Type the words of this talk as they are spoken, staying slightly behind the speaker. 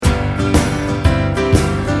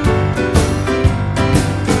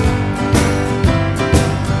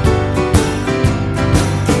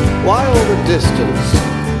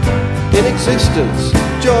distance,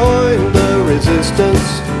 join the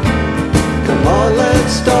resistance. Come on,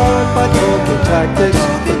 let's start by talking tactics.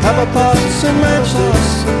 With Papa-Pots and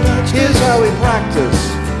matchsticks, here's how we practice.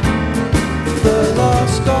 The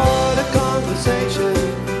lost art of conversation.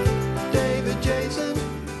 David Jason.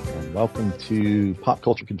 And welcome to Pop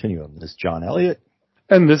Culture Continuum. This is John Elliott.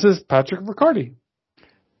 And this is Patrick Riccardi.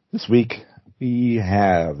 This week we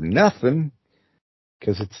have nothing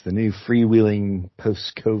because it's the new freewheeling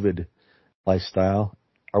post-COVID lifestyle.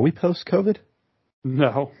 Are we post-COVID?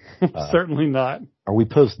 No, certainly not. Are we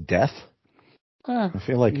post-death? I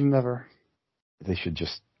feel like never.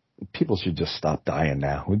 People should just stop dying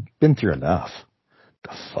now. We've been through enough.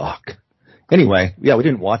 The fuck. Anyway, yeah, we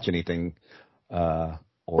didn't watch anything. Or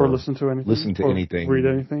listen to anything. Anything. Read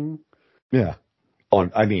anything. Yeah.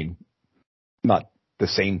 I mean, not the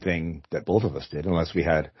same thing that both of us did, unless we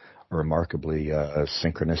had a remarkably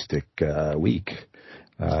synchronistic week.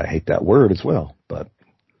 I hate that word as well, but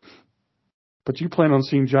you plan on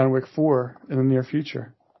seeing John Wick 4 in the near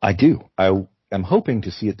future. I do. I am hoping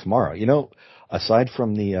to see it tomorrow. You know, aside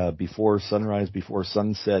from the Before Sunrise, Before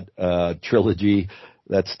Sunset trilogy,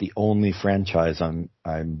 that's the only franchise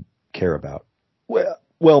I care about.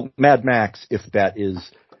 Well, Mad Max, if that is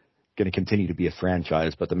going to continue to be a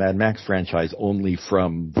franchise, but the Mad Max franchise only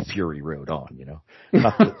from Fury Road on, you know.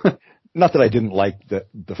 Not that I didn't like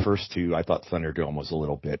the first two. I thought Thunderdome was a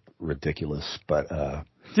little bit ridiculous, but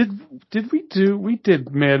we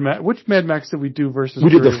did Mad Max. Which Mad Max did we do versus? We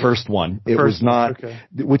did Fury the first one. It first was not, okay.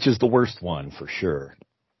 Which is the worst one for sure.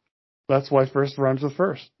 That's why first rhymes with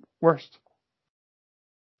worst.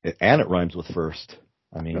 And it rhymes with first.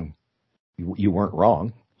 I mean, you weren't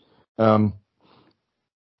wrong.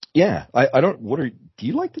 Yeah, I don't. Do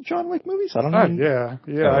you like the John Wick movies? I don't know. Yeah.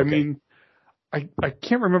 Oh, okay. I mean, I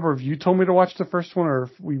can't remember if you told me to watch the first one or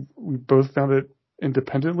if we both found it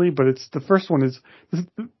independently. But it's the first one is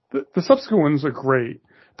the subsequent ones are great,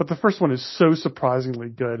 but the first one is so surprisingly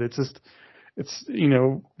good. It's you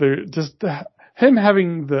know, they're just him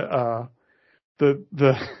having the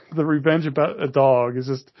revenge about a dog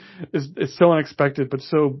is so unexpected but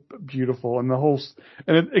so beautiful, and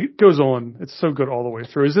it goes on. It's so good all the way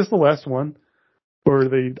through. Is this the last one, or are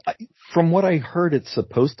they? From what I heard, it's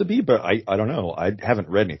supposed to be, but I don't know. I haven't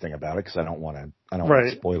read anything about it because I don't want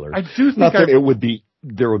spoilers. I do think not that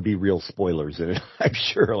there would be real spoilers in it. I'm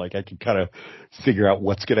sure, like I could kind of figure out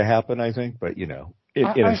what's going to happen. I think, but you know, in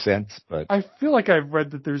a sense. But I feel like I've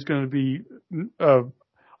read that there's going to be.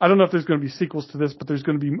 I don't know if there's going to be sequels to this, but there's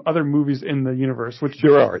going to be other movies in the universe. Which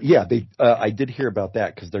there are. Yeah, I did hear about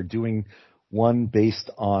that because they're doing one based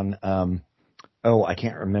on. I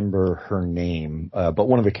can't remember her name, but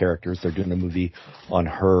one of the characters. They're doing a movie on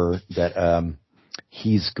her that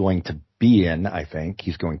he's going to be in. I think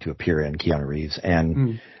he's going to appear in, Keanu Reeves,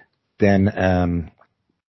 and then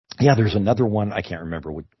there's another one. I can't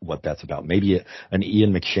remember what that's about. Maybe an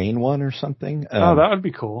Ian McShane one or something. That would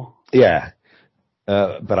be cool. Yeah.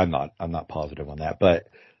 But I'm not positive on that. But,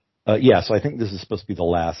 so I think this is supposed to be the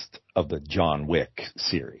last of the John Wick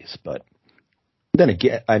series. But then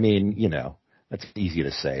again, I mean, you know, that's easy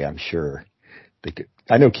to say. I'm sure they could.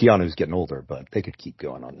 I know Keanu's getting older, but they could keep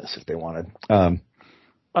going on this if they wanted.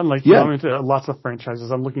 Unlike you, I'm into lots of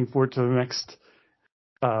franchises. I'm looking forward to the next,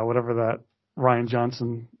 whatever that Ryan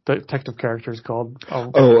Johnson detective character is called.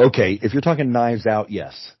 Oh, okay. If you're talking Knives Out,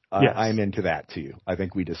 yes. Yes. I'm into that too. I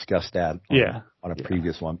think we discussed that on a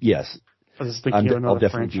previous one. Yes. I was thinking of another I'll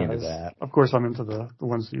definitely franchise. be into that. Of course, I'm into the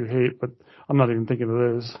ones that you hate, but I'm not even thinking of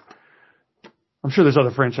those. I'm sure there's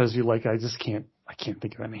other franchises you like. I can't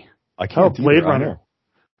think of any. I can't. Blade Runner.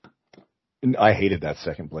 I hated that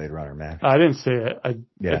second Blade Runner, man. I didn't say it.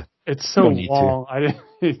 It's so long.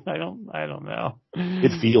 I don't know.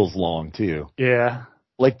 It feels long too. Yeah.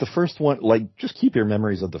 Like the first one, like just keep your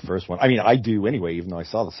memories of the first one. I mean, I do anyway, even though I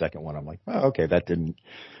saw the second one. I'm like, oh, okay, that didn't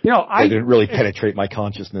really penetrate my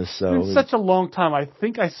consciousness. So it's such a long time. I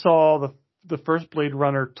think I saw the first Blade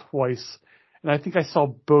Runner twice, and I think I saw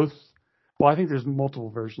both. Well, I think there's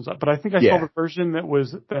multiple versions, but I think I saw the version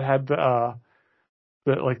that had the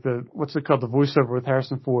what's it called, the voiceover with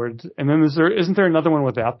Harrison Ford, and then isn't there another one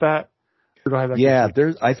without that? Or do I have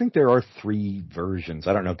that I think there are 3 versions.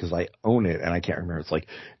 I don't know because I own it and I can't remember. It's like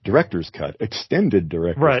director's cut, extended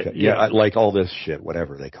director's cut. Yeah, like all this shit,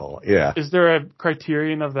 whatever they call it. Yeah. Is there a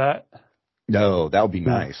criterion of that? No, that would be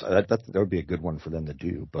nice. That would be a good one for them to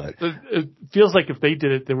do. But it feels like if they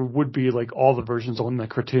did it, there would be like all the versions on the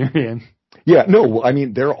criterion. Yeah, no, I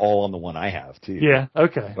mean they're all on the one I have too. Yeah.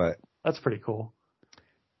 Okay. But that's pretty cool.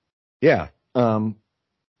 Yeah.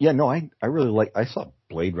 No, I really I saw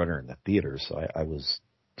Blade Runner in the theater, so I was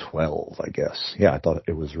 12, I guess. Yeah, I thought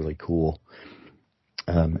it was really cool.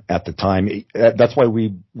 at the time. That's why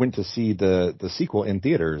we went to see the sequel in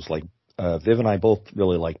theaters. Like Viv and I both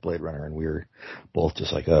really liked Blade Runner, and we were both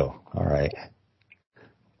just like, oh, all right.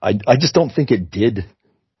 I just don't think it did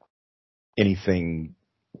anything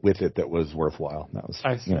with it that was worthwhile. That was,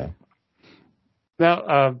 I see.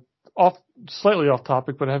 Now, slightly off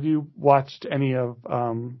topic, but have you watched any of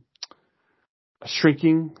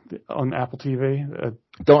Shrinking on Apple TV?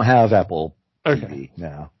 Don't have Apple okay. TV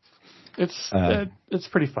now. It's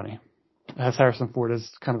pretty funny. It has Harrison Ford as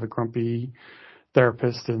kind of a grumpy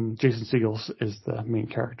therapist, and Jason Segel is the main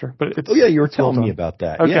character. But it's, you were telling me about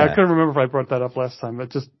that. Okay, yeah. I couldn't remember if I brought that up last time, but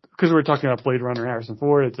just because we were talking about Blade Runner and Harrison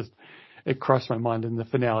Ford, it crossed my mind. And the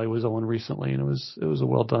finale was on recently, and it was a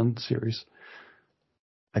well done series.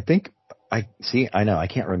 I think I know I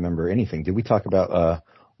can't remember anything. Did we talk about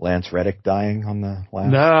Lance Reddick dying on the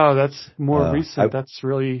last? No, that's more recent. That's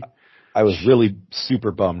really. I was really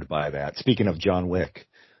super bummed by that. Speaking of John Wick.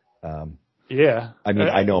 Yeah. I mean,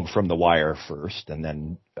 I know him from The Wire first, and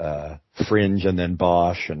then Fringe, and then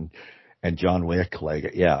Bosch, and John Wick.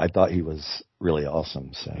 Like, yeah, I thought he was really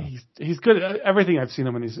awesome. So he's good at everything I've seen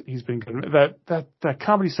him, and he's been good. That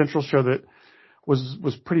Comedy Central show that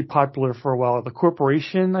was pretty popular for a while. The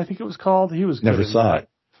Corporation, I think it was called. He was good. Never saw it.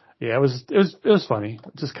 Yeah, it was funny.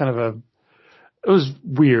 Just kind of it was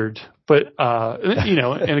weird, but in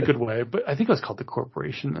a good way. But I think it was called The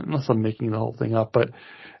Corporation, unless I'm making the whole thing up. But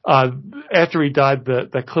after he died,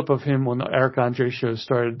 that clip of him on the Eric Andre show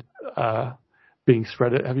started being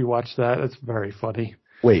spread. Have you watched that? It's very funny.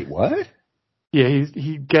 Wait, what? Yeah,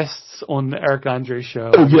 he guests on the Eric Andre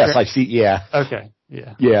show. Oh yes, I see. Yeah. Okay.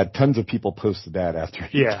 Yeah. Yeah, tons of people posted that after.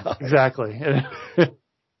 Yeah, died. Exactly.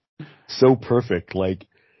 So perfect. Like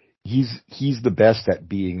he's the best at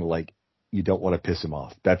being like, you don't want to piss him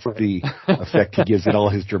off. That's the effect he gives in all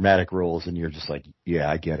his dramatic roles, and you're just like, yeah,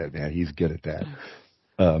 I get it, man. He's good at that.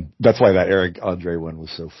 That's why that Eric Andre one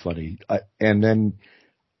was so funny. And then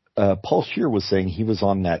Paul Scheer was saying he was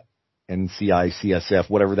on that NCI CSF,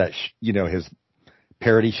 whatever that his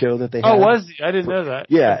parody show that they had. Oh, was he? I didn't know that.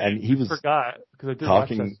 Yeah, and he was forgot because I did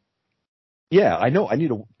talking. Watch this. Yeah, I know.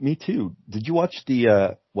 Me too. Did you watch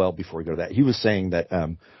the? Well, before we go to that, he was saying that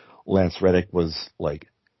Lance Reddick was like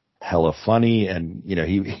hella funny, and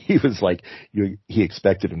he was like he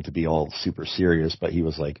expected him to be all super serious, but he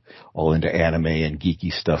was like all into anime and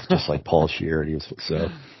geeky stuff, just like Paul Scheer. And he was so.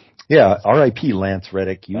 Yeah, R.I.P. Lance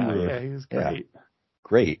Reddick. Yeah, he was great. Yeah,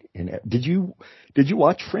 great. And did you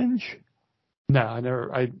watch Fringe? No, I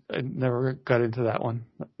never got into that one.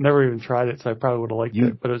 Never even tried it, so I probably would have liked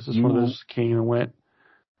it. But it was just one of those came and went.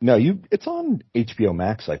 No, it's on HBO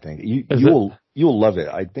Max, I think. You'll love it.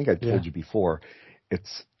 I think I told you before.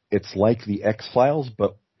 It's like the X-Files,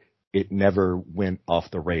 but it never went off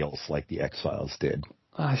the rails like the X-Files did.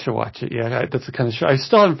 I should watch it. Yeah, that's the kind of show. I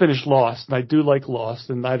still haven't finished Lost, and I do like Lost,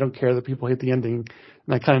 and I don't care that people hate the ending,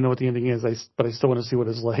 and I kind of know what the ending is, but I still want to see what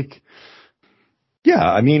it's like. Yeah,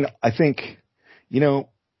 I mean, I think,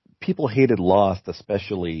 people hated Lost,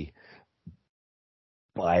 especially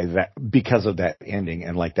because of that ending,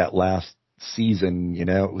 and like that last season,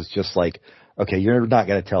 it was just like, okay, you're not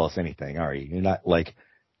going to tell us anything, are you? You're not like,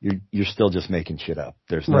 you're still just making shit up.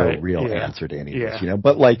 There's no real answer to any of this,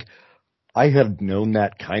 But like, I had known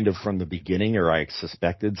that kind of from the beginning, or I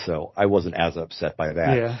suspected, so I wasn't as upset by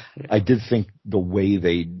that. Yeah. I did think the way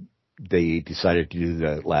they decided to do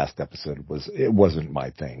the last episode wasn't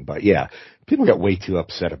my thing, but yeah, people got way too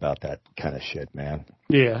upset about that kind of shit, man.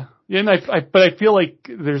 Yeah, and but I feel like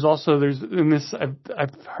there's in this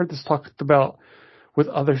I've heard this talked about with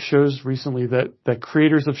other shows recently that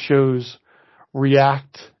creators of shows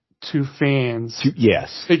react to fans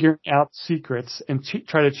figuring out secrets and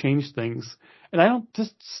try to change things. And I don't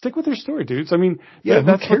just stick with their story, dudes. I mean,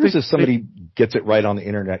 who cares if somebody gets it right on the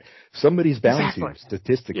internet? Somebody's bound to,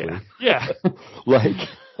 statistically. Yeah. Like.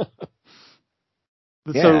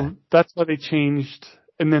 So that's why they changed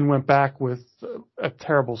and then went back with a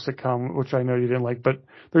terrible sitcom, which I know you didn't like, but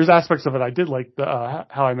there's aspects of it I did like, the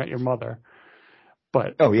How I Met Your Mother.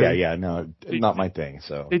 But no, not my thing.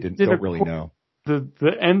 So don't really know.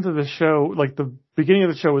 The end of the show, like the beginning of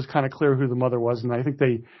the show was kind of clear who the mother was, and I think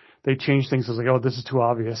they changed things. I was like, oh, this is too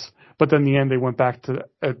obvious. But then in the end, they went back to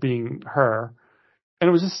it being her, and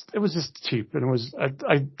it was just cheap. And it was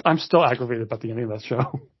I'm still aggravated about the ending of that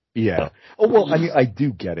show. Yeah. Oh well, I mean, I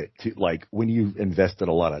do get it too. Like when you've invested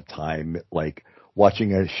a lot of time, like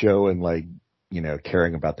watching a show and like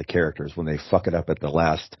caring about the characters, when they fuck it up at the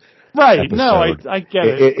last episode, No, I get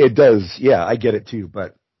it. It does. Yeah, I get it too.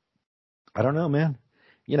 But I don't know, man.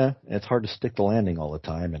 It's hard to stick the landing all the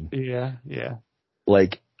time. And yeah.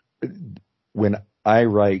 Like when I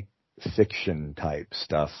write fiction type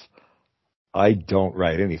stuff, I don't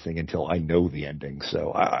write anything until I know the ending.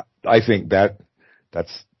 So I think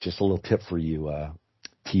that's just a little tip for you,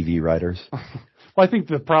 TV writers. Well, I think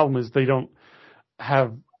the problem is they don't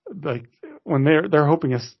have, like, when they're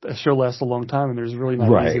hoping a show lasts a long time, and there's really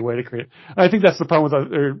not an easy way to create it. And I think that's the problem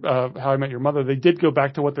with How I Met Your Mother. They did go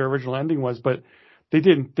back to what their original ending was, but they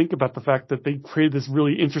didn't think about the fact that they created this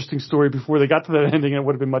really interesting story before they got to that ending, and it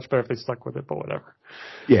would have been much better if they stuck with it, but whatever.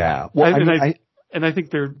 Yeah. Well, I think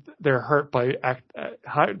they're hurt by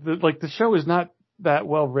the show is not that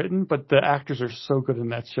well written, but the actors are so good in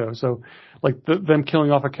that show. So, like, them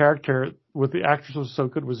killing off a character with the actors was so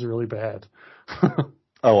good was really bad.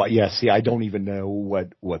 Oh, yeah. See, I don't even know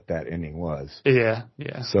what that ending was. Yeah.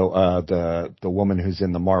 So, the woman who's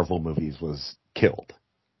in the Marvel movies was killed.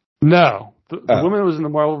 No, the woman who was in the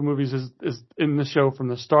Marvel movies is in the show from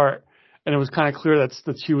the start, and it was kind of clear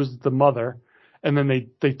that she was the mother, and then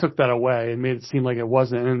they took that away and made it seem like it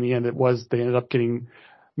wasn't, and in the end it was. They ended up getting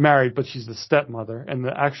married, but she's the stepmother, and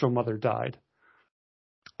the actual mother died.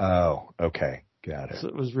 Oh, okay. Got it. So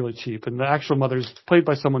it was really cheap. And the actual mother's played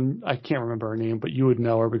by someone, I can't remember her name, but you would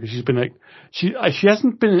know her because she's been she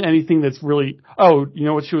hasn't been in anything that's really, you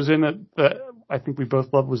know what she was in that I think we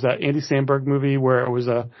both loved was that Andy Samberg movie where it was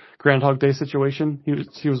a Groundhog Day situation.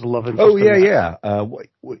 She was a love interest. Oh, yeah.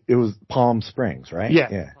 It was Palm Springs, right?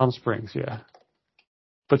 Yeah. Palm Springs, yeah.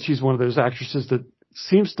 But she's one of those actresses that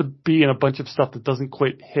seems to be in a bunch of stuff that doesn't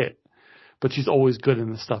quite hit. But she's always good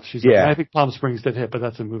in the stuff she's in. I think Palm Springs did hit, but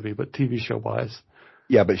that's a movie. But TV show wise,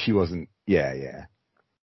 yeah, but she wasn't. Yeah.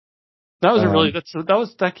 That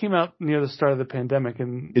was that came out near the start of the pandemic,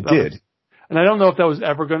 and it did. And I don't know if that was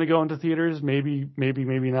ever going to go into theaters. Maybe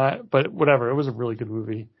not. But whatever. It was a really good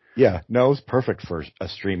movie. Yeah. No, it was perfect for a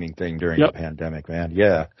streaming thing during the pandemic, man.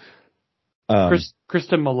 Yeah.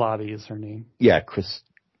 Kristen Milotti is her name. Yeah, Chris.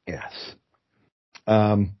 Yes.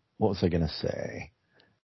 What was I going to say?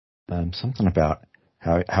 Something about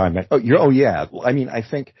how I met. Yeah. Well, I mean, I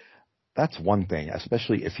think that's one thing,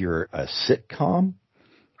 especially if you're a sitcom,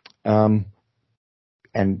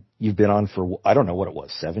 and you've been on for, I don't know what it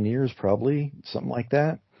was, 7 years, probably something like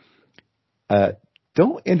that.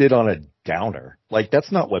 Don't end it on a downer. Like, that's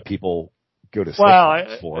not what people go to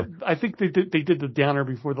sitcoms for. I think they did the downer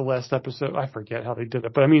before the last episode. I forget how they did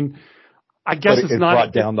it, but I mean, I guess it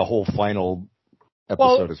brought down the whole final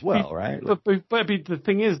episode as well, right? But the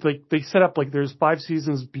thing is, like, they set up, like, there's 5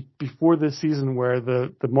 seasons before this season where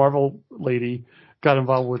the Marvel lady got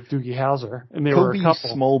involved with Doogie Howser, and they were a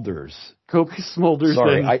couple. Kobe Smulders.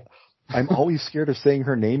 Sorry, I'm always scared of saying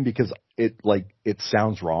her name because it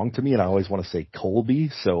sounds wrong to me, and I always want to say Colby,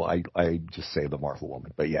 so I just say the Marvel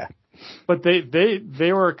woman. But yeah. But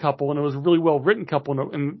they were a couple, and it was a really well written couple,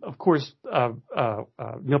 and of course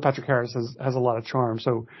Neil Patrick Harris has a lot of charm,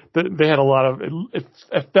 so they had a lot of it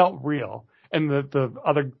felt real, and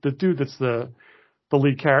the dude that's the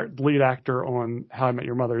lead actor on How I Met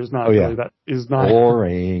Your Mother is not really that is not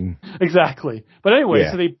boring. Exactly, but anyway,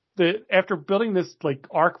 so after building this like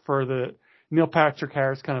arc for the Neil Patrick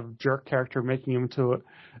Harris kind of jerk character, making him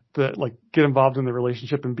get involved in the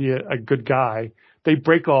relationship and be a good guy. They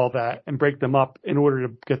break all that and break them up in order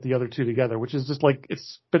to get the other two together, which is just like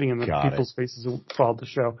it's spitting in the people's faces who followed the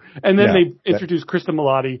show. And then they introduce Kristen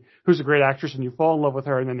Milotti, who's a great actress, and you fall in love with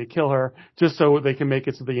her, and then they kill her just so they can make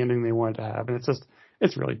it to the ending they wanted to have. And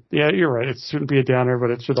it's really, you're right. It shouldn't be a downer,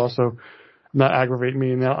 but it should also not aggravate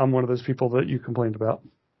me. And now I'm one of those people that you complained about.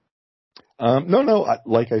 No.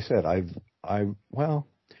 Like I said, I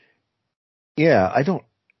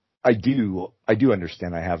do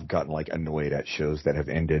understand. I have gotten like annoyed at shows that have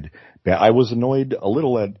ended. I was annoyed a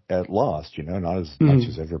little at Lost, not as much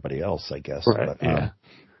as everybody else, I guess. Right,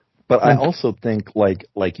 but I also think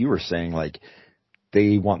like you were saying, like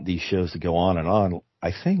they want these shows to go on and on.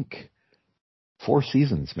 I think 4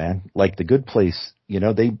 seasons, man. Like The Good Place,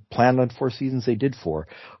 they planned on 4 seasons. They did 4.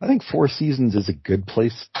 I think 4 seasons is a good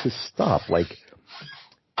place to stop. Like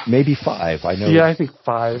maybe 5. I know. Yeah, I think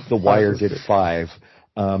 5. The Wire did 5.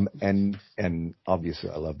 And obviously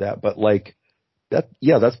I love that, but like that,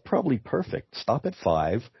 that's probably perfect. Stop at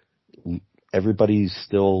 5. Everybody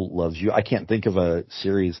still loves you. I can't think of a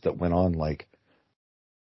series that went on like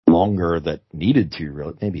longer that needed to,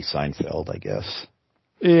 really. Maybe Seinfeld, I guess.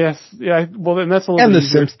 Yes. Yeah. Well, then that's a little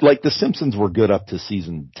bit the Simpsons were good up to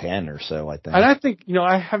season 10 or so, I think. And I think,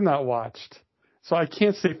 I have not watched, so I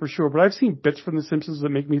can't say for sure, but I've seen bits from The Simpsons that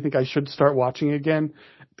make me think I should start watching again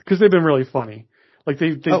because they've been really funny. Like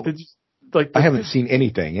they just, like I haven't seen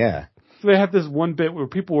anything. Yeah. So they had this one bit where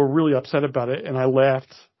people were really upset about it, and I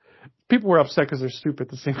laughed. People were upset because they're stupid.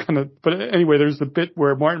 The same kind of. But anyway, there's the bit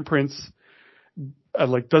where Martin Prince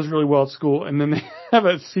like does really well at school, and then they have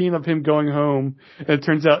a scene of him going home, and it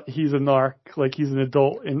turns out he's a narc, like he's an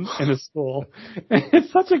adult in a school. And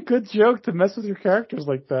it's such a good joke to mess with your characters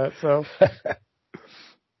like that. So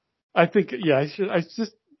I think, yeah, I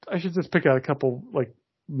should just pick out a couple like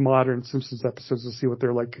modern Simpsons episodes to see what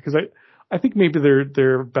they're like, because I think maybe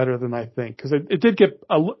they're better than I think, because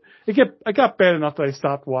it got bad enough that I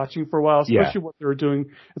stopped watching for a while, especially what they were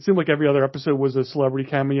doing. It seemed like every other episode was a celebrity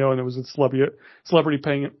cameo, and it was a celebrity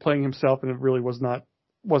playing himself, and it really wasn't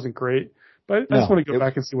great. But I just want to go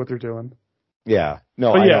back and see what they're doing. Yeah,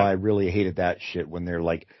 no, I know I really hated that shit when they're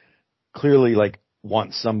like clearly like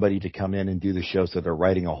want somebody to come in and do the show, so they're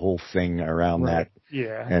writing a whole thing around that.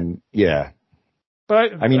 Yeah, and yeah.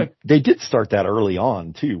 But I mean, they did start that early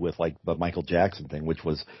on too, with like the Michael Jackson thing, which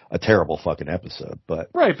was a terrible fucking episode.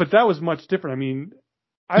 But but that was much different. I mean,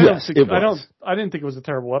 I didn't think it was a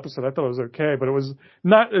terrible episode. I thought it was okay, but it was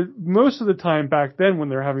not. Most of the time back then, when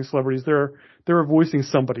they were having celebrities, they were voicing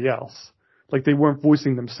somebody else. Like they weren't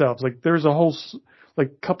voicing themselves. Like there's a whole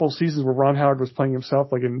couple of seasons where Ron Howard was playing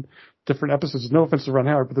himself, like in different episodes. No offense to Ron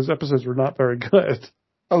Howard, but those episodes were not very good.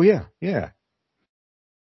 Oh yeah, yeah.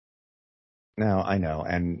 No, I know,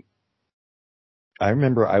 and I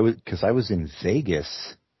remember I was in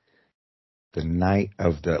Vegas the night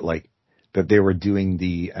of that they were doing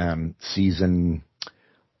the season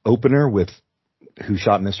opener with Who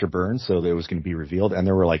Shot Mr. Burns, so it was going to be revealed, and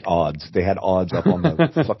there were like odds. They had odds up on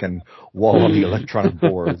the fucking wall of the electronic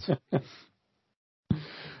boards.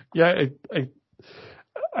 Yeah,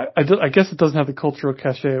 I guess it doesn't have the cultural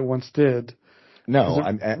cachet it once did. No,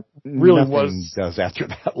 really nothing does after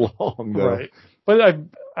that long, though. Right. But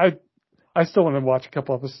I still want to watch a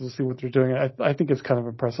couple episodes to see what they're doing. I think it's kind of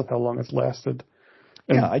impressive how long it's lasted.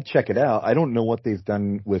 And yeah, I'd check it out. I don't know what they've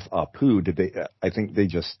done with Apu. Did they? I think they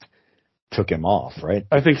just took him off, right?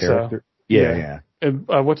 I think so. Yeah. And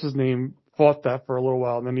what's his name fought that for a little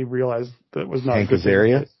while, and then he realized that it was not Hank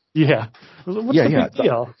Azaria. Yeah. What's the big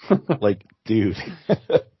deal? Like, dude,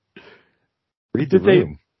 read the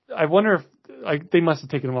room. I wonder if they must have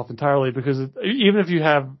taken him off entirely, because even if you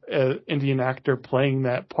have an Indian actor playing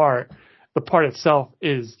that part, the part itself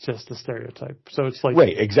is just a stereotype. So it's like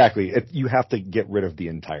right, exactly. You have to get rid of the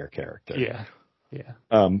entire character. Yeah.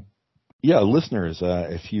 Listeners,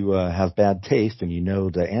 if you have bad taste and you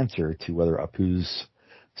know the answer to whether Apu's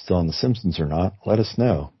still on The Simpsons or not, let us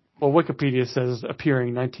know. Well, Wikipedia says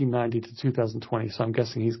appearing 1990 to 2020, so I'm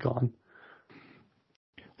guessing he's gone.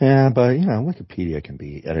 Yeah, but, Wikipedia can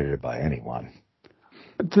be edited by anyone.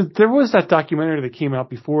 There was that documentary that came out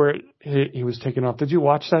before he was taken off. Did you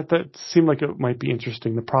watch that? That seemed like it might be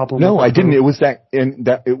interesting. The problem. No, I didn't. It was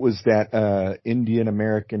that Indian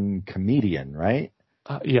American comedian, right?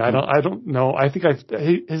 Yeah, I don't know. I think his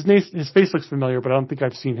face looks familiar, but I don't think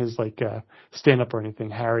I've seen his stand up or anything.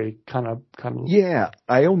 Harry kind of. Yeah,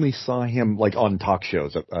 I only saw him on talk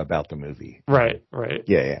shows about the movie. Right.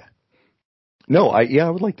 Yeah. No, I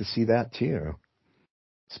would like to see that too.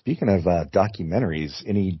 Speaking of documentaries,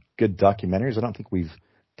 any good documentaries? I don't think we've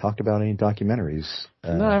talked about any documentaries.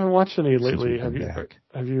 No, I haven't watched any lately.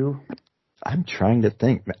 Have you? I'm trying to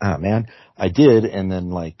think. Man, I did, and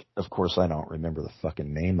then of course, I don't remember the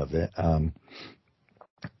fucking name of it.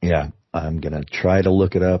 Yeah, I'm gonna try to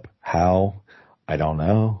look it up. How? I don't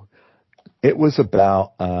know. It was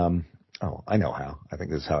about. I know how. I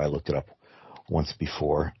think this is how I looked it up once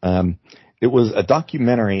before. It was a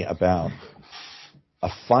documentary about a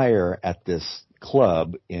fire at this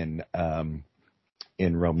club in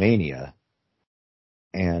Romania,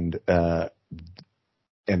 and they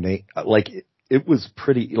it was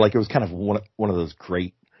pretty it was kind of one of those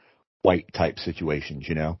great white type situations,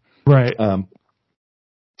 Right.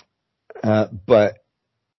 But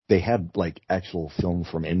they had actual film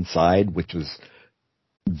from inside, which was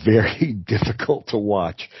very difficult to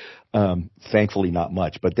watch. Thankfully, not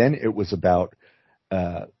much. But then it was about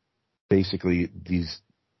basically these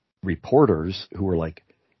reporters who were like,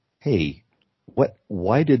 "Hey, why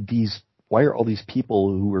are all these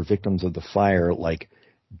people who were victims of the fire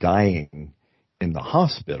dying in the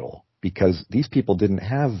hospital? Because these people didn't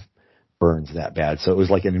have burns that bad." So it was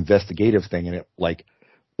an investigative thing, and it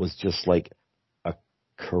was just a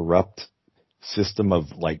corrupt system of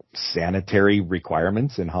sanitary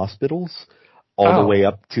requirements in hospitals all the way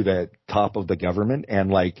up to the top of the government, and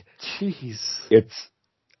jeez, it's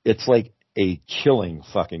a chilling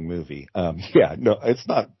fucking movie. Yeah, no, it's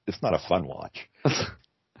not a fun watch,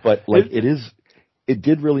 but it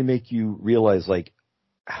did really make you realize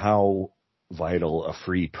how vital a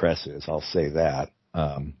free press is. I'll say that.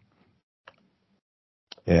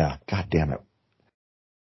 Yeah, God damn it.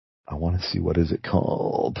 I want to see, what is it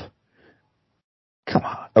called? Come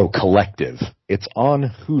on. Oh, Collective. It's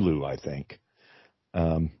on Hulu, I think.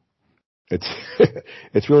 It's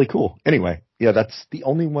it's really cool. Anyway, yeah, that's the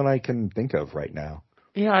only one I can think of right now.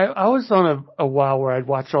 Yeah, I was on a while where I'd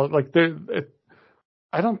watch all like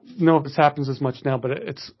I don't know if this happens as much now, but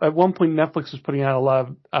it's at one point Netflix was putting out a lot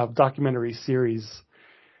of documentary series,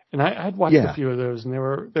 and I'd watched a few of those, and they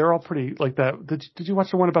were all pretty like that. Did you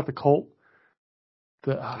watch the one about the cult?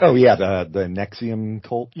 The NXIVM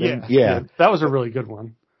cult thing? Yeah, that was a really good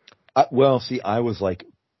one. Well, see, I was like,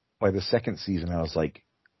 by the second season, I was like,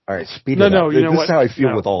 all right, speed it up. No, you know this what? is how I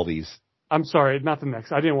feel with all these. I'm sorry, not the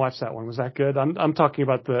next. I didn't watch that one. Was that good? I'm talking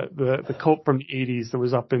about the cult from the 80s that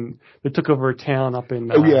was they took over a town up in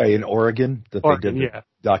in Oregon that Oregon, they did the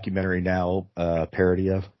documentary now parody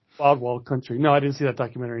of. Wild Country. No, I didn't see that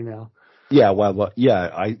documentary now. Yeah,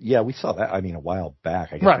 we saw that. I mean, a while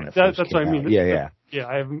back. I guess, right, that's what I mean. Yeah.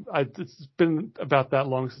 Yeah, it's been about that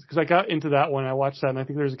long because I got into that one. I watched that, and I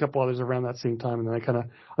think there's a couple others around that same time. And then I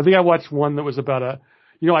think I watched one that was about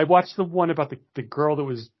I watched the one about the girl that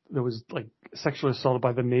was like sexually assaulted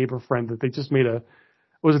by the neighbor friend that they just made it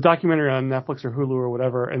was a documentary on Netflix or Hulu or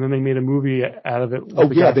whatever, and then they made a movie out of it.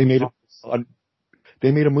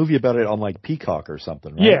 They made a movie about it on like Peacock or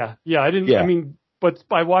something, right? Yeah, I didn't. Yeah. I mean, but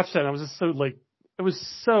I watched that, and I was just so like, it was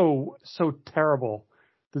so terrible.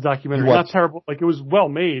 The documentary, not terrible, like it was well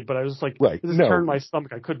made, but I was just like, it just turned my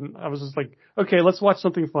stomach. I was just like, okay, let's watch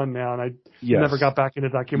something fun now, and I never got back into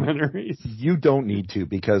documentaries. You don't need to,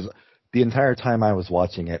 because the entire time I was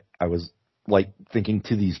watching it, I was like thinking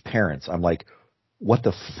to these parents, I'm like, what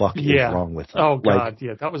the fuck is wrong with them? Oh God,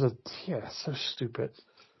 that was so stupid.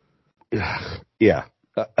 Yeah.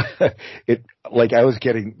 I was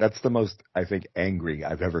getting, that's the most, I think, angry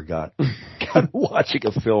I've ever got watching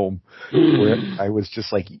a film where I was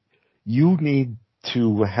just like, you need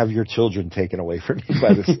to have your children taken away from you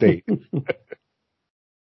by the state.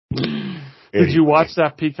 Did you watch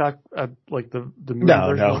that Peacock, like the movie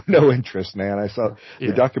version? No interest, man. I saw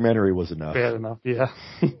the documentary was enough. Bad enough, yeah.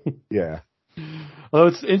 Yeah. Well,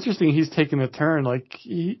 it's interesting he's taken a turn. Like,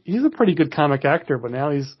 he's a pretty good comic actor, but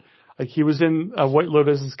now he's, like, he was in White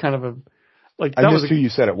Lotus is kind of a, like, that I missed who you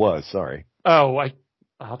said it was, sorry. Oh, I'll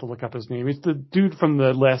have to look up his name. It's the dude from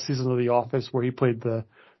the last season of The Office where he played the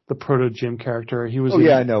proto Jim character. He was.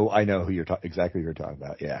 I know who exactly who you're talking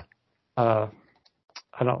about. Yeah. I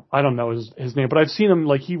don't know his name, but I've seen him.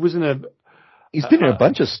 Like, he was in he's been in a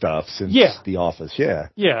bunch of stuff since The Office. Yeah.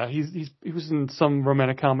 Yeah, he was in some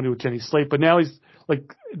romantic comedy with Jenny Slate, but now he's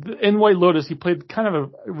like in White Lotus. He played kind of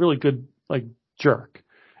a really good like jerk.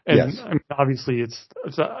 And I mean, obviously it's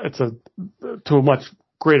a to a much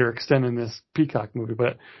greater extent in this Peacock movie,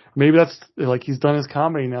 but maybe that's like he's done his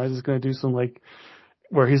comedy now. He's just going to do some like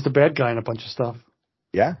where he's the bad guy in a bunch of stuff.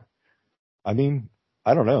 Yeah. I mean,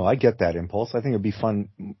 I don't know. I get that impulse. I think it'd be fun,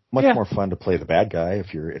 much more fun to play the bad guy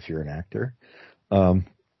if you're an actor.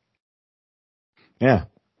 Yeah.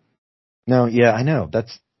 No, yeah, I know.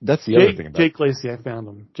 That's the other thing about Jake Lacy. I found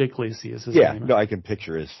him. Jake Lacy is his name. Yeah, no, I can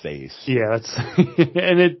picture his face. Yeah, that's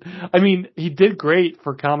and I mean, he did great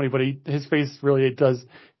for comedy, but his face really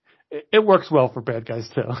it works well for bad guys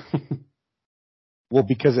too. Well,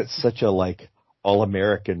 because it's such a like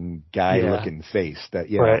all-American guy-looking face that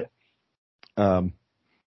right.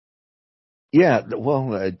 Yeah,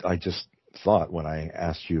 well, I just thought when I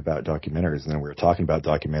asked you about documentaries, and then we were talking about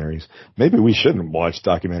documentaries, maybe we shouldn't watch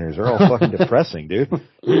documentaries. They're all fucking depressing, dude.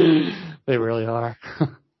 They really are.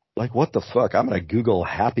 Like, what the fuck? I'm going to Google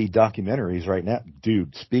happy documentaries right now.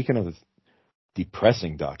 Dude, speaking of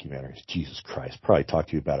depressing documentaries, Jesus Christ, probably talked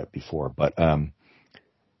to you about it before, but, oh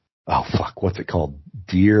fuck, what's it called?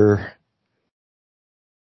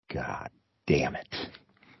 God damn it.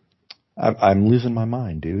 I'm losing my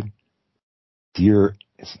mind, dude.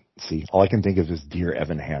 See, all I can think of is Dear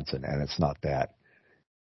Evan Hansen, and it's not that.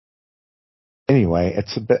 Anyway,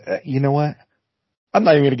 it's a bit, you know what? I'm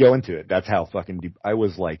not even going to go into it. That's how fucking I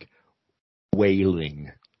was like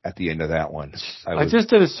wailing at the end of that one. I just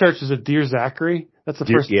did a search. Is it Dear Zachary? That's the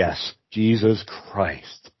first. Yes. Jesus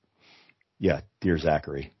Christ. Yeah, Dear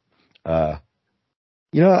Zachary. I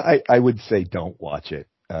would say don't watch it.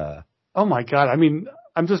 Oh my God. I mean,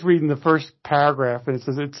 I'm just reading the first paragraph, and it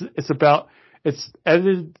says it's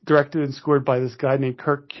edited, directed, and scored by this guy named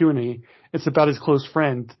Kirk Cuney. It's about his close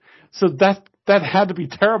friend. So that had to be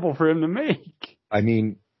terrible for him to make. I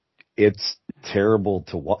mean, it's terrible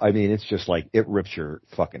to watch. I mean, it's just like, it rips your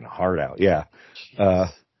fucking heart out. Yeah.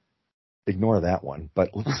 Ignore that one.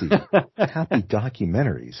 But let's see. Happy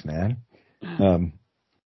documentaries, man.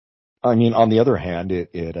 I mean, on the other hand, it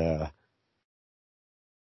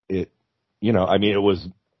was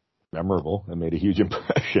memorable and made a huge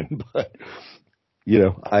impression, but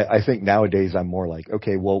I think nowadays I'm more like,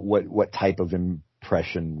 okay, well, what type of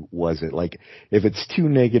impression was it? Like, if it's too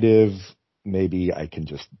negative, maybe I can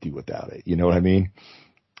just do without it. You know what I mean?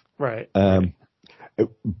 Right.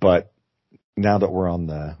 But now that we're on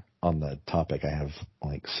the topic, I have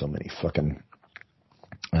like so many fucking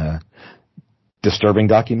disturbing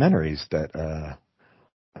documentaries that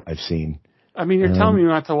I've seen. I mean, you're telling me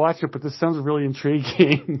not to watch it, but this sounds really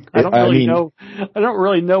intriguing. I don't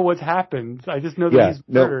really know what's happened. I just know that he's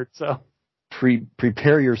murdered. So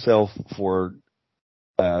prepare yourself for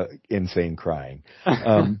insane crying.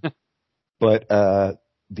 But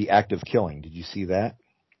The Act of Killing. Did you see that?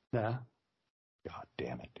 Yeah. God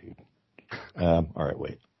damn it, dude. All right,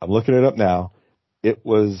 wait. I'm looking it up now. It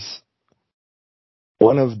was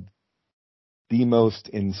one of the most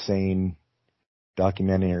insane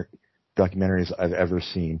documentaries I've ever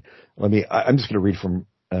seen. I'm just going to read from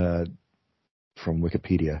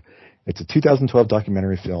Wikipedia. It's a 2012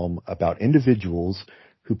 documentary film about individuals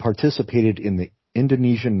who participated in the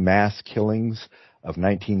Indonesian mass killings of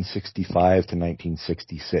 1965 to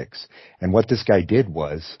 1966. And what this guy did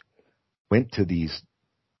was went to these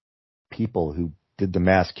people who did the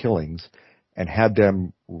mass killings and had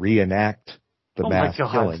them reenact the mass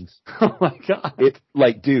killings. Oh my God.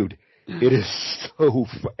 Dude, it is so,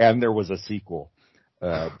 and there was a sequel,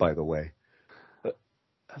 by the way. That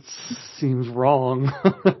seems wrong.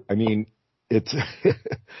 I mean, it's,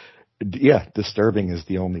 disturbing is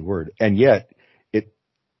the only word. And yet,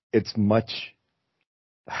 it's much,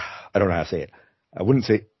 I don't know how to say it. I want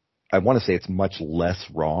to say it's much less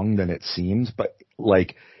wrong than it seems, but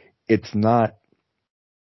like, it's not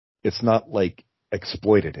like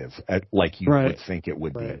exploitative, like you would think it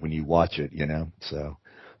would be when you watch it, so,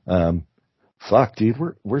 fuck, dude,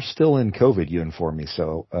 we're still in COVID, you informed me,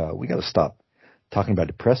 so, we gotta stop talking about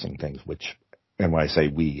depressing things, and when I say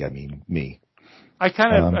we, I mean me. I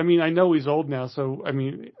I know he's old now, so,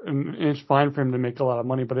 and it's fine for him to make a lot of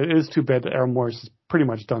money, but it is too bad that Errol Morris is pretty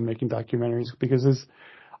much done making documentaries, because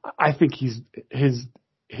I think his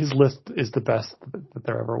list is the best that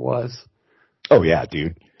there ever was. Oh yeah,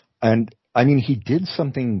 dude. And I mean, he did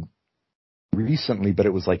something recently, but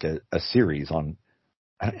it was like a series on,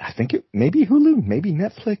 I think maybe Hulu, maybe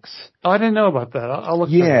Netflix. Oh, I didn't know about that. I'll look.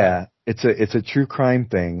 Yeah, it's a true crime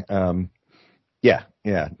thing. Yeah.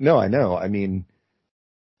 No, I know. I mean,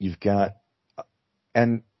 you've got,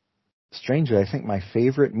 and strangely, I think my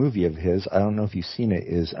favorite movie of his, I don't know if you've seen it,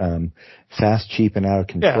 is Fast, Cheap, and Out of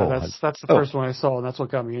Control. Yeah, that's the first one I saw, and that's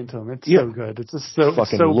what got me into him. It's so good. It's just so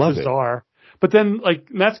bizarre. It. But then,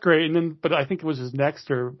 that's great. But I think it was his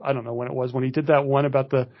next, or I don't know when it was, when he did that one about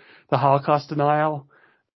the Holocaust denial,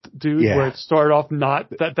 dude, where it started off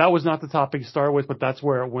that was not the topic he started with, but that's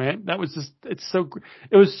where it went. That was just, I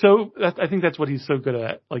think that's what he's so good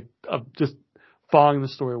at, just following the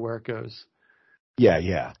story where it goes.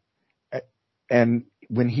 Yeah. And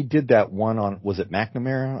when he did that one on, was it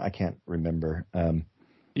McNamara? I can't remember. The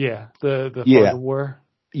war.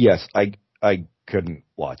 Yes, I couldn't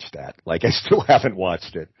watch that. I still haven't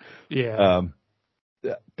watched it. Yeah.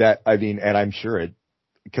 And I'm sure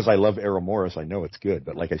because I love Errol Morris, I know it's good.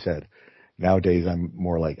 But like I said, nowadays I'm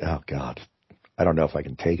more like, oh God, I don't know if I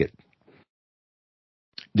can take it.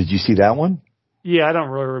 Did you see that one? Yeah, I don't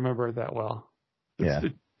really remember it that well.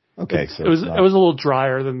 Okay, so it was a little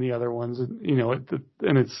drier than the other ones,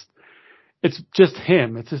 and it's just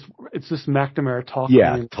him. It's just McNamara talking.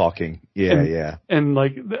 Yeah, talking. Yeah. And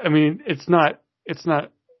it's not.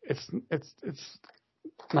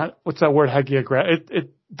 What's that word? Hagiograph.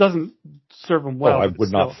 It doesn't serve him well. I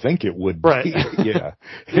would not think it would. Right. Yeah.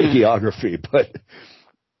 Hagiography, but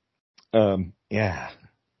yeah.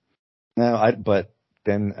 No, but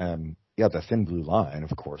then The Thin Blue Line,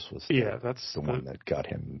 of course, was that's the one that got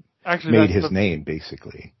him. Actually, made his name,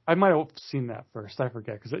 basically. I might have seen that first. I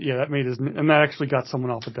forget because that made his, and that actually got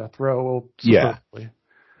someone off of death row. Yeah.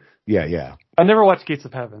 I never watched Gates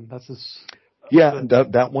of Heaven. That's just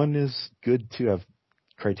that one is good too.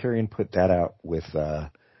 Criterion put that out with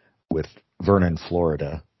Vernon,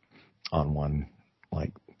 Florida, on one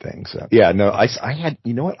thing. So I had,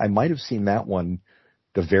 you know what? I might have seen that one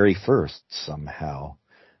the very first somehow.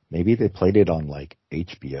 Maybe they played it on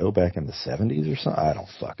HBO back in the 70s or something. I don't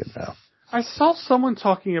fucking know. I saw someone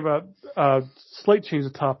talking about, slight change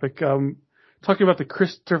of topic, talking about the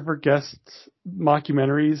Christopher Guest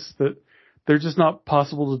mockumentaries, that they're just not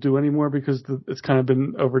possible to do anymore because it's kind of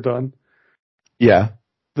been overdone. Yeah.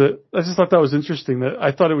 I just thought that was interesting. That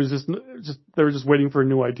I thought it was just they were just waiting for a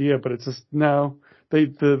new idea, but it's just no.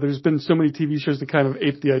 There's been so many TV shows that kind of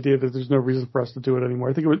ape the idea that there's no reason for us to do it anymore.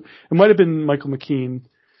 I think it might have been Michael McKean.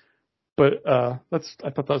 But I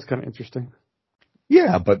thought that was kind of interesting.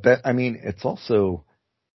 Yeah, but it's also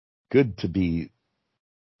good to be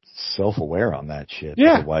self-aware on that shit.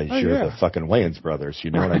 Yeah. Otherwise, you're the fucking Wayans brothers.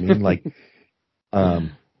 You know what I mean? Like,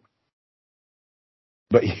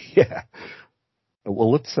 but yeah.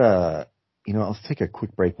 Well, let's take a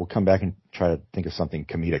quick break. We'll come back and try to think of something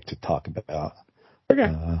comedic to talk about. Okay.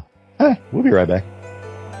 We'll be right back.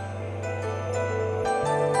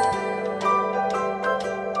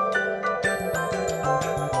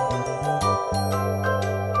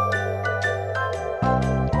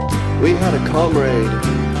 We had a comrade,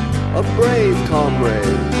 a brave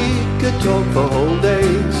comrade. He could talk for whole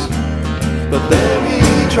days. But then he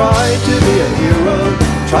tried to be a hero,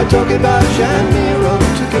 tried talking about Shamiro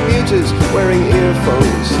to commuters wearing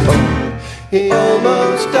earphones. He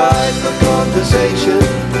almost died for conversation,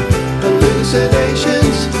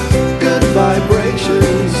 hallucinations, good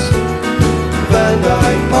vibrations. Van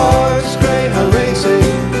Dyke Parks, Greyhound racing,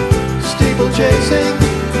 steeple chasing,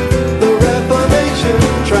 the Reformation,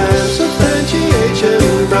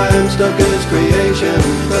 transubstantiation, Bram Stoker's creation,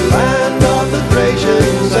 the land of the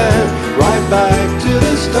Thracians, and right back to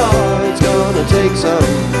the start. It's gonna take some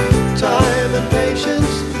time and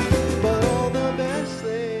patience, but all the best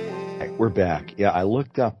things. We're back. Yeah, I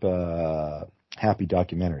looked up happy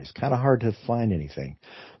documentaries. Kind of hard to find anything.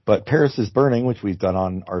 But Paris is Burning, which we've done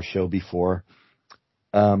on our show before.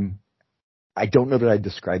 I don't know that I'd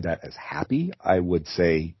describe that as happy. I would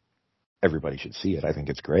say everybody should see it. I think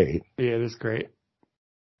it's great. Yeah, it is great.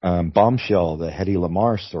 Bombshell, the Hedy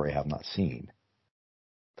Lamarr story, I have not seen.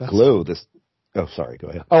 Glow, sorry, go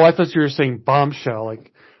ahead. Oh, I thought you were saying Bombshell,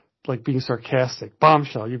 like being sarcastic.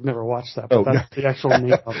 Bombshell, you've never watched that, but that's the actual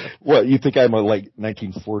name of it. What, you think I'm a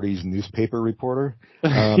 1940s newspaper reporter?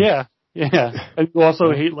 Yeah. And you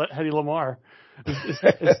also hate Hedy Lamarr. Is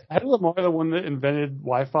Hedy Lamarr the one that invented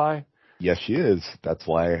Wi-Fi? Yes, she is. That's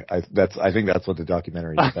why I think that's what the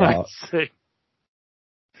documentary is about.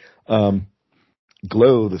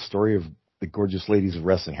 Glow, the story of the gorgeous ladies of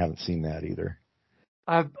wrestling. Haven't seen that either.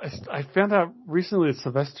 I found out recently that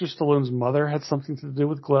Sylvester Stallone's mother had something to do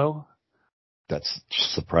with Glow. That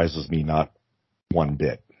surprises me not one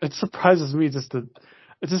bit. It surprises me just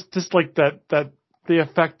like that the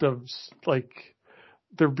effect of like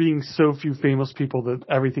there being so few famous people that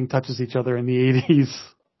everything touches each other in the 80s.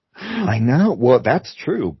 I know. Well, that's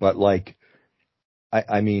true, but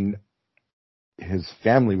I mean, his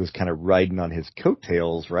family was kind of riding on his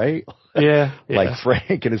coattails, right? Yeah. Like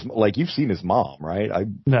Frank and you've seen his mom, right?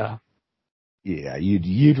 No. Yeah,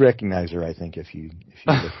 you'd recognize her, I think, if you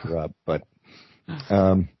look her up. But,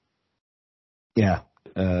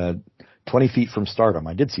 20 Feet from Stardom.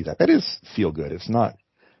 I did see that. That is feel good. It's not.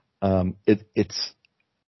 It's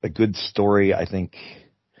a good story, I think.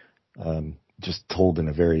 Just told in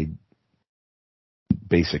a very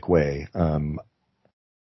basic way. I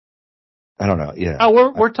don't know. Yeah.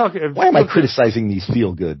 Oh, we're talking. Why am I criticizing these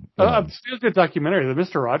feel good? Feel good documentary. The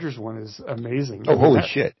Mr. Rogers one is amazing. Oh, holy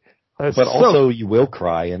shit! But also, you will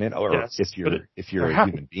cry in it, or yes, if you're a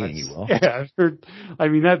human being, you will. Yeah. I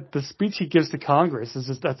mean, the speech he gives to Congress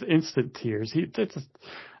is that's instant tears. It's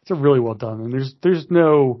a really well done, and there's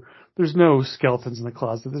no skeletons in the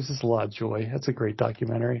closet. There's just a lot of joy. That's a great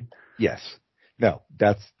documentary. Yes. No,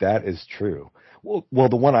 that is true. Well,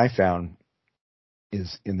 the one I found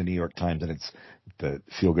is in the New York Times, and it's the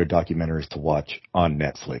feel-good documentaries to watch on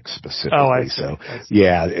Netflix specifically. Oh, I see. So,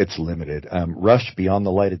 yeah, it's limited. Rush, Beyond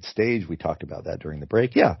the Lighted Stage, we talked about that during the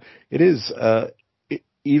break. Yeah, it is.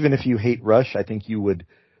 Even if you hate Rush, I think you would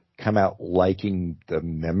come out liking the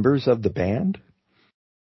members of the band.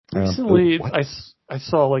 Recently, I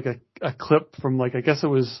saw like a clip from I guess it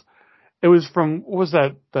was from, what was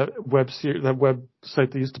that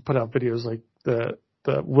website that used to put out videos like the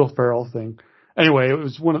Will Ferrell thing. Anyway, it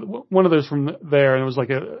was one of those from there, and it was like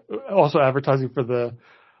also advertising for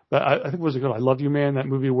I think it was called I Love You Man, that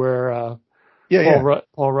movie where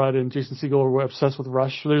Paul Rudd and Jason Segel were obsessed with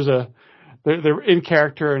Rush. They're in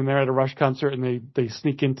character and they're at a Rush concert, and they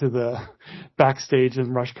sneak into the backstage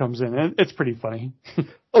and Rush comes in, and it's pretty funny.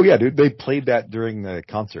 Oh yeah, dude, they played that during the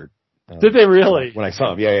concert. Did they really? When I saw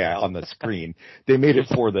them, yeah, on the screen. They made it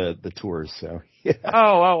for the tours, so yeah.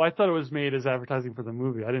 Oh, I thought it was made as advertising for the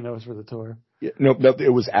movie. I didn't know it was for the tour. Yeah, no,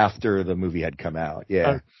 it was after the movie had come out.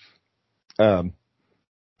 Yeah. That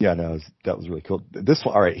was really cool. This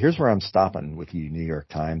one, all right, here's where I'm stopping with you, New York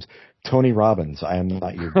Times. Tony Robbins, I am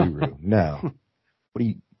not your guru. No.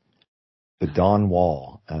 The Dawn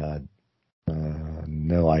Wall.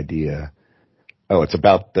 No idea. Oh, it's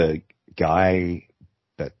about the guy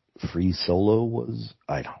that Free Solo was?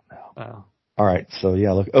 I don't know. Oh. All right, so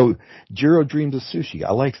yeah, look. Oh, Jiro Dreams of Sushi.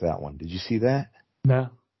 I like that one. Did you see that? No.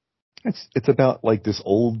 It's about like this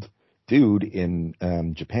old dude in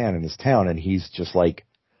Japan in his town, and he's just like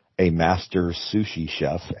a master sushi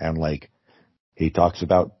chef, and like he talks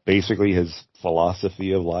about basically his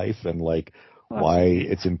philosophy of life and like why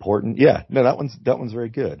it's important. Yeah, no, that one's very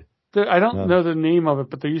good. I don't know the name of it,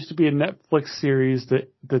 but there used to be a Netflix series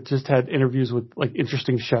that just had interviews with like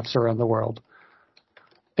interesting chefs around the world,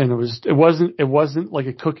 and it wasn't like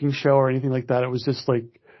a cooking show or anything like that. It was just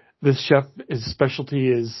like this chef, his specialty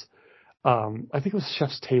is. I think it was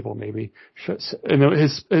Chef's Table, maybe. And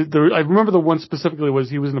I remember the one specifically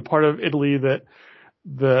was he was in a part of Italy that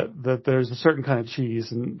there's a certain kind of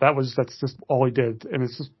cheese, and that's just all he did, and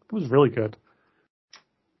it was really good.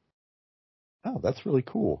 Oh, that's really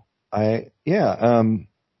cool. I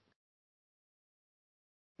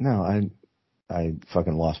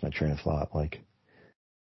fucking lost my train of thought. Like,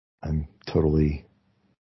 I'm just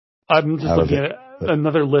looking at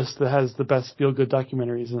another list that has the best feel-good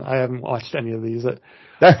documentaries, and I haven't watched any of these. What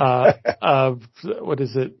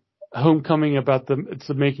is it? Homecoming, it's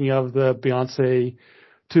the making of the Beyonce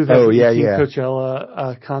 2018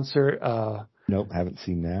 Coachella concert. Nope, haven't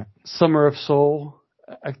seen that. Summer of Soul,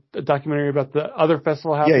 a documentary about the other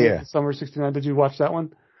festival happening in summer '69. Did you watch that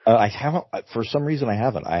one? I haven't. For some reason, I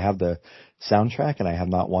haven't. I have the soundtrack, and I have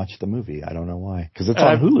not watched the movie. I don't know why. Because it's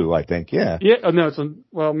on Hulu, I think. Yeah. Yeah. Oh, no, it's on.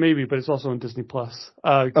 Well, maybe, but it's also on Disney Plus.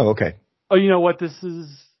 Okay. Oh, you know what? This is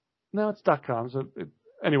it's .com. So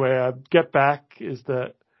anyway, Get Back is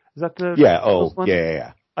that the one?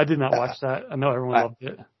 Yeah. I did not watch that. I know everyone loved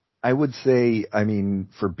it. I would say, I mean,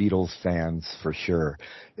 for Beatles fans, for sure.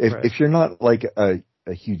 If you're not like a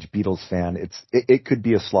huge Beatles fan, it could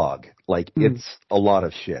be a slog. Like it's a lot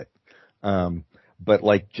of shit. But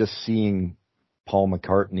like just seeing Paul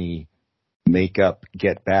McCartney make up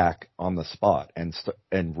Get Back on the spot and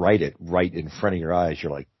write it right in front of your eyes,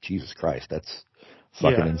 you're like, Jesus Christ, that's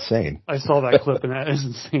fucking insane. I saw that clip and that is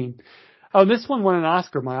insane. Oh, this one won an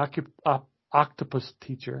Oscar, My Octopus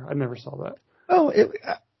Teacher. I never saw that. Oh,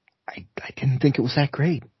 I didn't think it was that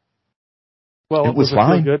great. Well, it was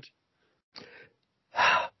fine. Good?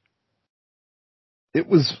 It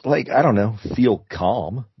was like, I don't know, feel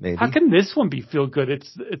calm, maybe. How can this one be feel good?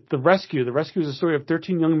 It's The Rescue. The Rescue is a story of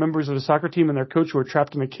 13 young members of the soccer team and their coach who are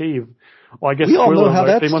trapped in a cave. Well, I guess we all know how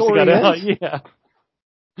that they must story have got ends. out.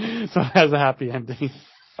 Yeah. So it has a happy ending.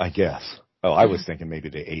 I guess. Oh, I was thinking maybe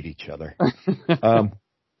they ate each other.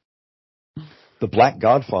 The Black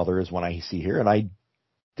Godfather is one I see here, and I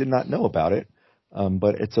did not know about it.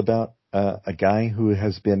 But it's about a guy who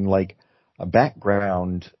has been like a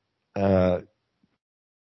background, I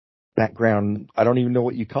don't even know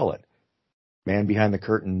what you call it. Man behind the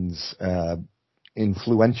curtains,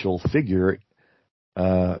 influential figure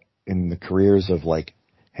in the careers of like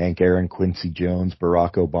Hank Aaron, Quincy Jones,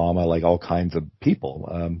 Barack Obama, like all kinds of people.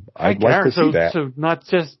 I'd like to see that. So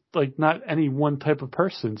not any one type of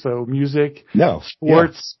person. So music,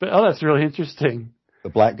 sports. Yeah. Oh, that's really interesting. The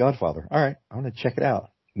Black Godfather. All right, I'm going to check it out.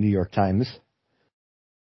 New York Times.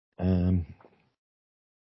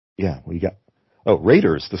 Yeah, we got. Oh,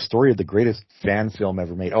 Raiders, the story of the greatest fan film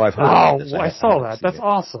ever made. Oh, I've heard of this. I saw that. That's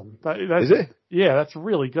awesome. Is it? Yeah, that's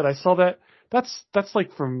really good. I saw that. That's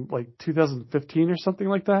like from like 2015 or something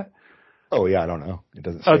like that. Oh yeah, I don't know. It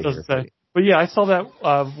doesn't say. It doesn't say. But yeah, I saw that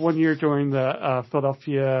 1 year during the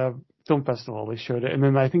Philadelphia Film Festival. They showed it, and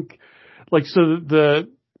then I think like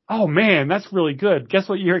oh man, that's really good. Guess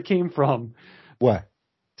what year it came from? What?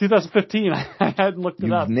 2015. I hadn't looked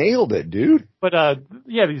it up. You nailed it, dude. But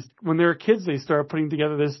when they were kids, they started putting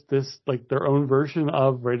together this like their own version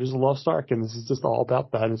of Raiders of the Lost Ark, and this is just all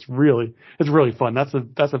about that. It's really fun. That's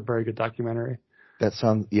a very good documentary. That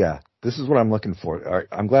sounds This is what I'm looking for. All right,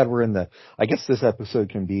 I'm glad we're in I guess this episode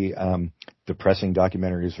can be depressing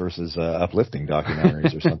documentaries versus uplifting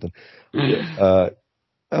documentaries or something.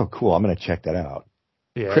 Oh, cool. I'm going to check that out.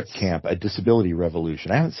 Yeah, Crip Camp, A Disability Revolution.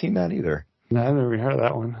 I haven't seen that either. No, I've never heard of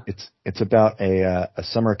that one. It's about a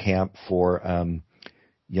summer camp for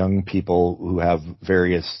young people who have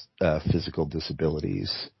various physical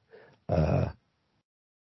disabilities, and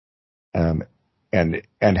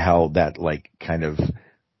how that like kind of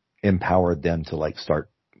empowered them to like start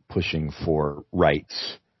pushing for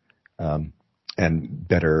rights and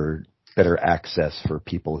better access for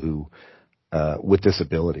people who with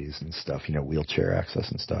disabilities and stuff, wheelchair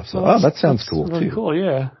access and stuff. So that sounds cool really too. Cool,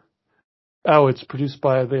 yeah. Oh, it's produced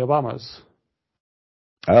by the Obamas.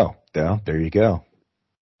 Oh, yeah, there you go.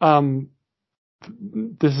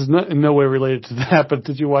 This is in no way related to that, but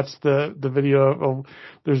did you watch the video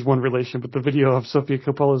there's one relation, but the video of Sofia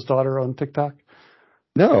Coppola's daughter on TikTok?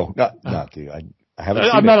 No, not dude. I I haven't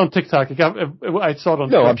seen I'm it. not on TikTok. I saw it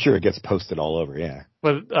on. No, I'm sure it gets posted all over. Yeah.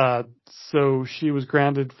 But so she was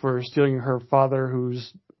grounded for stealing her father,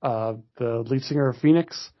 who's the lead singer of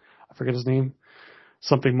Phoenix. I forget his name.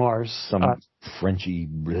 Something Mars. Some Frenchy.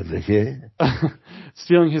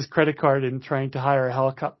 Stealing his credit card and trying to hire a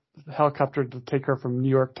helicopter to take her from New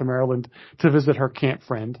York to Maryland to visit her camp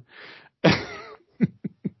friend.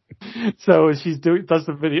 So she does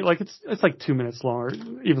the video, like it's like 2 minutes long or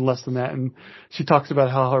even less than that, and she talks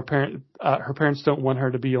about how her parents don't want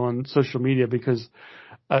her to be on social media because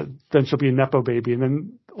then she'll be a nepo baby, and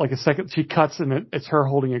then like a second she cuts and it's her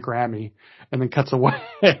holding a Grammy, and then cuts away.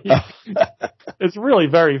 It's really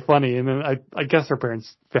very funny, and then I guess her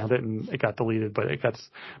parents found it and it got deleted, but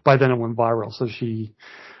by then it went viral, so she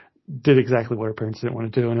did exactly what her parents didn't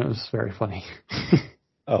want to do, and it was very funny.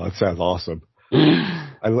 Oh, it sounds awesome.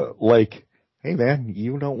 Hey man,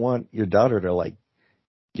 you don't want your daughter to like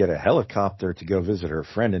get a helicopter to go visit her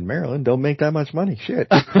friend in Maryland. Don't make that much money. Shit.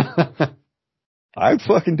 I'd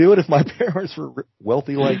fucking do it if my parents were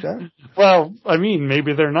wealthy like that. Well, I mean,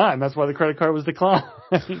 maybe they're not, and that's why the credit card was declined.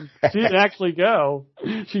 She didn't actually go.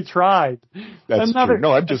 She tried. That's true.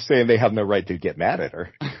 No, I'm just saying they have no right to get mad at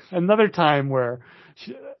her. Another time where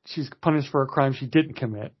she's punished for a crime she didn't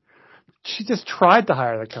commit. She just tried to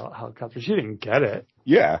hire the helicopter. She didn't get it.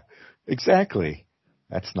 Yeah, exactly.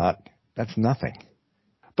 That's nothing.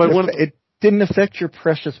 But it didn't affect your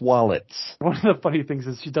precious wallets. One of the funny things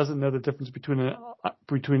is she doesn't know the difference between an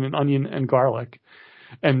onion and garlic,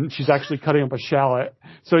 and she's actually cutting up a shallot.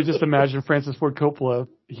 So I just imagine Francis Ford Coppola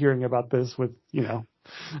hearing about this with,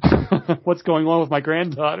 what's going on with my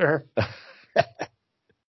granddaughter.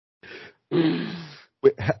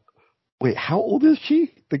 Wait, how old is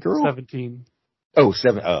she? The girl? 17. Oh,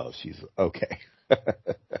 7. Oh, she's okay.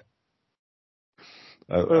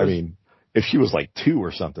 I mean, if she was like 2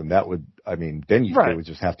 or something, then you would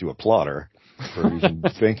just have to applaud her for even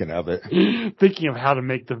thinking of it. Thinking of how to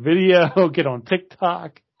make the video, get on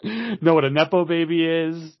TikTok, know what a nepo baby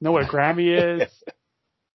is, know what a Grammy is.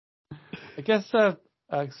 I guess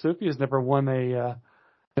Sophia's never won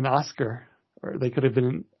an Oscar, or they could have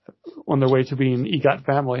been on their way to being EGOT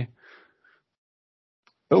family.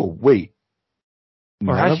 Oh, wait.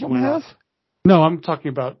 Or has she won? No, I'm talking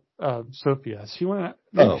about Sophia. She won.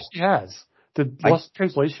 She has. Did Lost in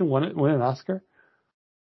Translation win an Oscar?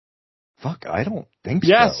 Fuck, I don't think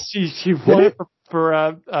yes, so. Yes, she won it for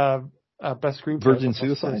best screenplay. Virgin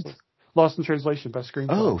Suicides? Lost in Translation, best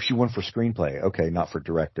screenplay. Oh, she won for screenplay. Okay, not for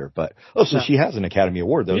director, but she has an Academy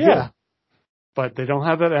Award though. Yeah, but they don't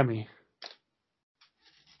have that Emmy.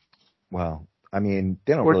 Well, I mean,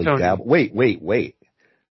 they don't really dabble. Wait.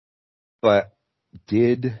 But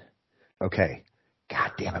God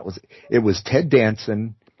damn it was Ted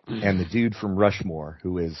Danson and the dude from Rushmore,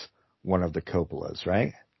 who is one of the Coppolas,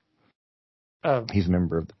 right? He's a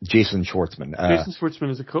member of Jason Schwartzman. Jason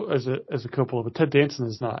Schwartzman is a Coppola, but Ted Danson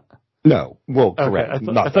is not. No, well, correct.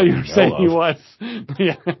 Okay. I thought you were saying he was.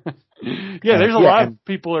 Yeah, there's a lot of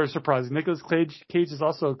people are surprised. Nicolas Cage is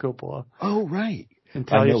also a Coppola. Oh, right. And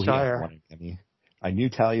Talia Shire. I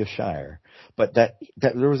knew Talia Shire, but that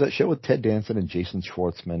there was that show with Ted Danson and Jason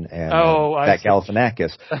Schwartzman and Pat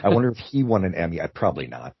Galifianakis. I wonder if he won an Emmy. Probably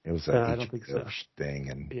not. It was a HBO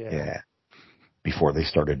thing, and yeah, before they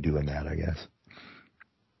started doing that, I guess.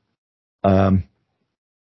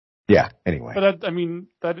 Yeah. Anyway, but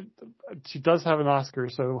she does have an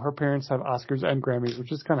Oscar, so her parents have Oscars and Grammys,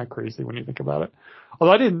 which is kind of crazy when you think about it.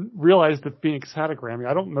 Although I didn't realize that Phoenix had a Grammy.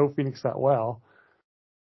 I don't know Phoenix that well.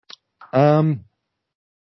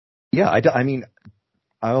 Yeah, I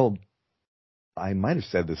might have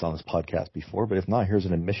said this on this podcast before, but if not, here's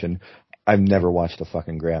an admission. I've never watched the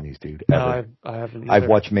fucking Grammys, dude. Ever. No, I haven't either. I've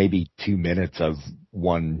watched maybe 2 minutes of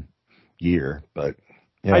one year, but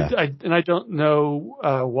yeah. I don't know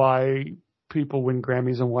why people win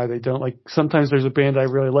Grammys and why they don't. Like, sometimes there's a band I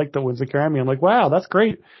really like that wins a Grammy. I'm like, wow, that's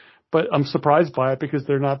great. But I'm surprised by it because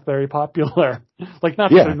they're not very popular. Like, not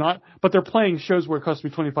that they're not, but they're playing shows where it costs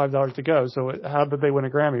me $25 to go. So how did they win a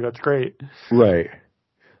Grammy? That's great. Right.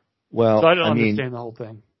 Well, so I don't understand the whole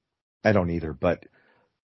thing. I don't either, but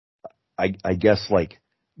I guess like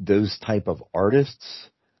those type of artists,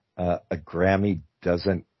 a Grammy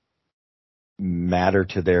doesn't matter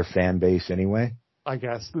to their fan base anyway. I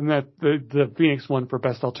guess. And that the Phoenix won for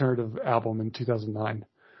Best Alternative Album in 2009.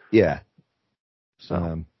 Yeah.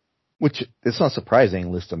 So. Which, it's not surprising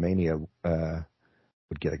Listomania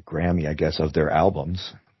would get a Grammy, I guess, of their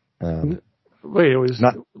albums. Wait, it was...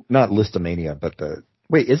 Not Listomania, but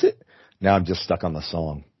is it? Now I'm just stuck on the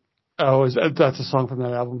song. Oh, that's a song from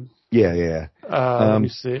that album? Yeah. Let me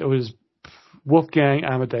see. It was Wolfgang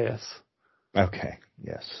Amadeus. Okay.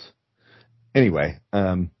 Yes. Anyway,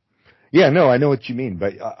 yeah, no, I know what you mean,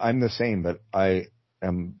 but I'm the same. But I've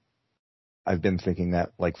been thinking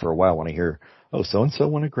that like for a while when I hear, oh, so and so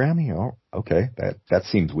won a Grammy. Oh, okay, that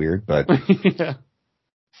seems weird, but yeah.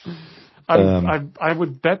 I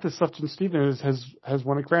would bet that Sufjan Stevens has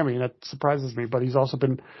won a Grammy, and that surprises me. But he's also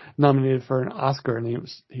been nominated for an Oscar, and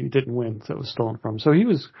he didn't win, so it was stolen from him. So he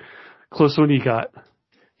was close to what he got.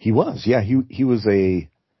 He was, yeah. He was a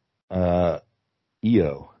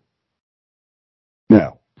EO.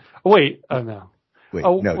 No. Oh wait, no. Wait,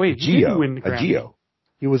 oh no, wait, he didn't win the Grammy. A Geo.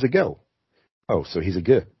 He was a Go. Oh, so he's a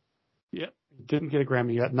Go. Yeah, he didn't get a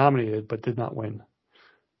Grammy. He got nominated, but did not win.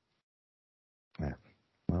 Yeah.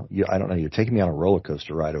 Well, I don't know. You're taking me on a roller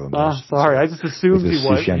coaster ride of emotions. Sorry, I just assumed he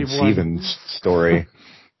won. Sufjan Stevens story.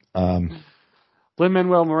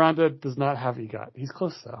 Lin-Manuel Miranda does not have EGOT. He's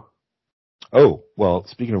close though. Oh, well,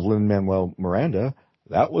 speaking of Lin-Manuel Miranda,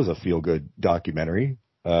 that was a feel-good documentary.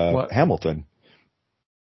 Hamilton.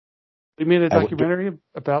 They made a documentary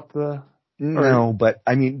about the... No, but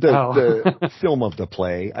I mean, the film of the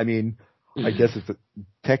play. I mean, I guess it's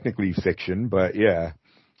technically fiction, but yeah.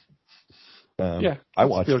 Yeah, I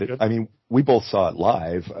watched it. Good. I mean, we both saw it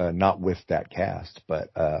live, not with that cast,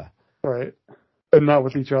 but... right. And not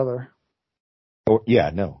with each other. Or,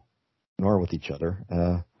 yeah, no. Nor with each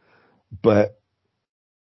other. But,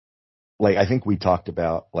 like, I think we talked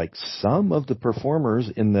about, like, some of the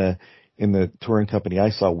performers in the touring company I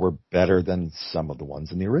saw were better than some of the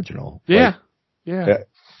ones in the original. Yeah. Like, yeah.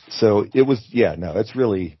 So it was, yeah, no, that's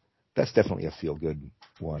definitely a feel-good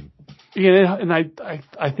one. Yeah, and I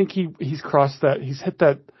think he's crossed that. He's hit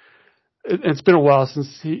that. It's been a while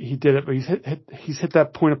since he did it, but he's hit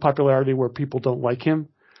that point of popularity where people don't like him.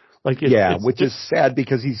 Like which is sad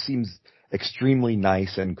because he seems extremely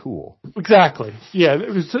nice and cool. Exactly. Yeah,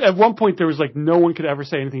 it was at one point there was like no one could ever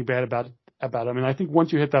say anything bad about him, and I think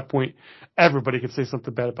once you hit that point, everybody could say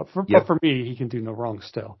something bad about him. But for me, he can do no wrong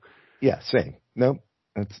still. Yeah, same. No,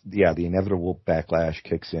 the inevitable backlash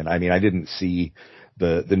kicks in. I mean, I didn't see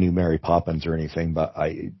the new Mary Poppins or anything, but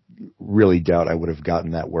I really doubt I would have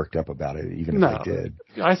gotten that worked up about it, even if I did.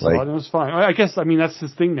 I saw it, and it was fine. I guess, I mean, that's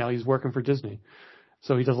his thing now. He's working for Disney,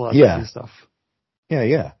 so he does a lot of Disney stuff.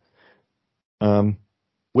 Yeah.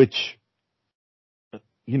 Which,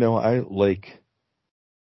 I like,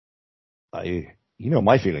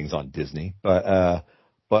 my feelings on Disney, but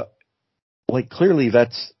like clearly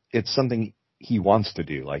it's something he wants to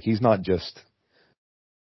do. Like he's not just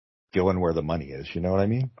going where the money is, you know what I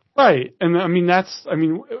mean? Right. And I mean,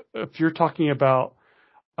 if you're talking about,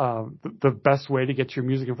 the best way to get your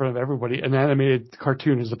music in front of everybody, an animated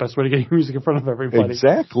cartoon is the best way to get your music in front of everybody.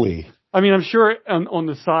 Exactly. I mean, I'm sure on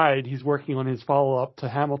the side he's working on his follow-up to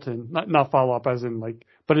Hamilton, not follow-up as in like,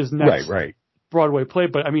 but his next Broadway play.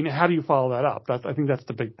 But I mean, how do you follow that up? I think that's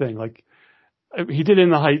the big thing. Like, he did In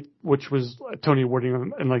the Height, which was Tony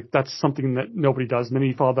awarding, and like that's something that nobody does. And then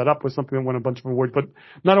he followed that up with something that won a bunch of awards, but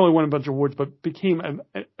not only won a bunch of awards, but became a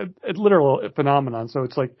literal phenomenon. So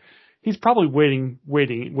it's like he's probably waiting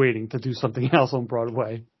to do something else on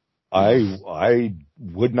Broadway. I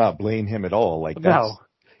would not blame him at all. Like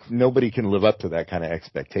nobody can live up to that kind of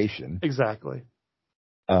expectation. Exactly.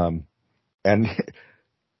 And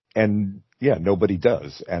yeah, nobody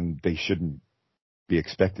does, and they shouldn't be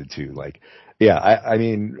expected to. Like, yeah, I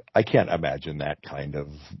mean, I can't imagine that kind of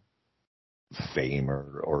fame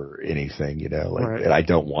or anything, like, and I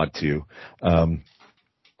don't want to.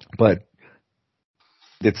 But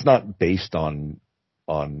it's not based on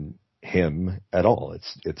him at all.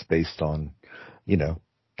 It's based on,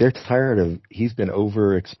 they're tired of, he's been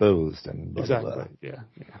overexposed and blah, exactly. Blah, blah. Yeah.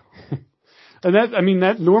 And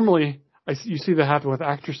that normally you see that happen with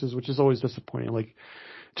actresses, which is always disappointing. Like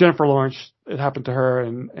Jennifer Lawrence, it happened to her,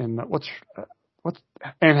 and what's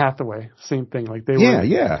Anne Hathaway, same thing. Like they were.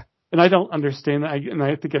 Yeah. And I don't understand that. And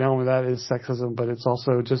I think an element of that is sexism, but it's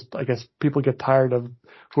also just, I guess, people get tired of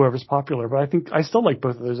whoever's popular. But I think I still like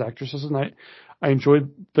both of those actresses, and I enjoy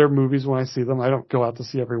their movies when I see them. I don't go out to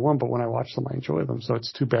see every one, but when I watch them, I enjoy them. So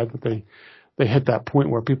it's too bad that they hit that point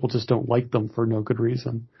where people just don't like them for no good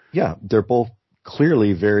reason. Yeah, they're both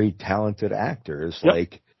clearly very talented actors. Yep.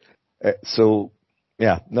 Like, so,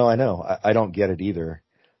 yeah, no, I know. I don't get it either.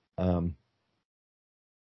 I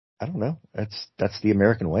don't know. That's the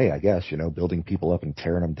American way, I guess, building people up and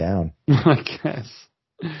tearing them down. I guess.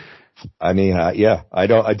 I mean, yeah, I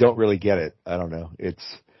don't really get it. I don't know. It's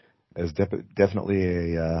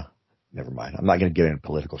definitely never mind. I'm not going to get into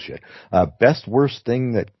political shit. Best worst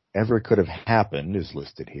thing that ever could have happened is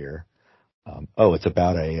listed here. It's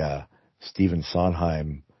about a Stephen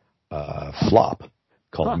Sondheim flop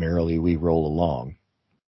called Merrily We Roll Along.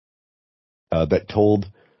 that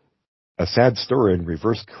told a sad story in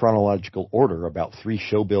reverse chronological order about three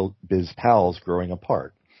showbiz pals growing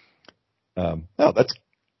apart. That's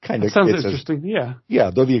kind of... Sounds interesting, yeah.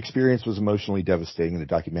 Yeah, though the experience was emotionally devastating, the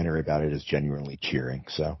documentary about it is genuinely cheering.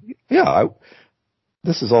 So, yeah,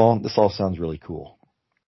 this all sounds really cool.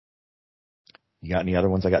 You got any other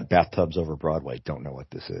ones? I got Bathtubs Over Broadway. Don't know what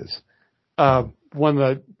this is. One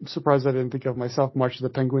that I'm surprised I didn't think of myself, March of the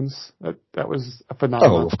Penguins. That was a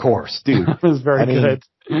phenomenon. Oh, of course, dude. It was very good.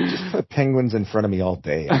 Just put penguins in front of me all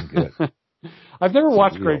day. I'm good. I've never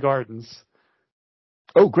watched Grey Gardens.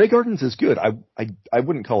 Oh, Grey Gardens is good. I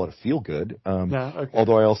wouldn't call it a feel good. No, okay.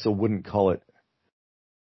 Although I also wouldn't call it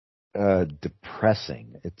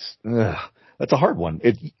depressing. That's a hard one.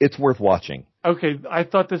 It's worth watching. Okay, I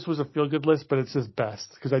thought this was a feel good list, but it's his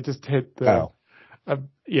best because I just hit the. Oh.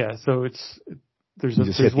 So there's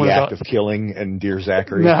hit the act of killing and Dear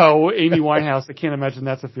Zachary. No, Amy Winehouse. I can't imagine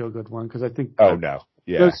that's a feel good one because I think. Oh no,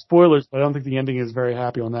 yeah. No spoilers, but I don't think the ending is very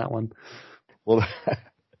happy on that one. Well,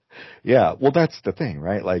 yeah. Well, that's the thing,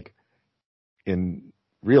 right? Like in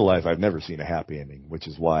real life, I've never seen a happy ending, which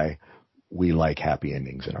is why we like happy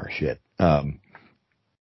endings in our shit. So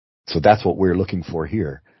that's what we're looking for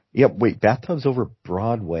here. Yeah. Wait, Bathtubs Over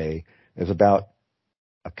Broadway is about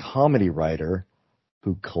a comedy writer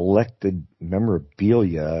who collected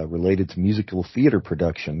memorabilia related to musical theater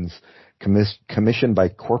productions commissioned by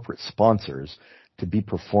corporate sponsors to be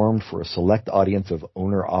performed for a select audience of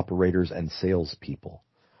owner-operators and salespeople.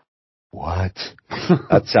 What?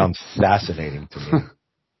 That sounds fascinating to me.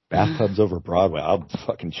 Bathtubs Over Broadway. I'll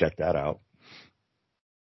fucking check that out.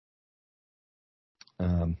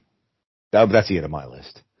 That's the end of my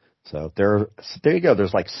list. So there you go. There are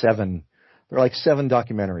like 7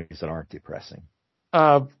 documentaries that aren't depressing.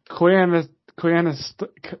 How do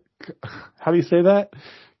you say that?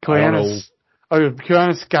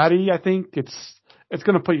 Koyaanisqatsi, I think. It's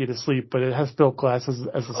going to put you to sleep, but it has Philip Glass as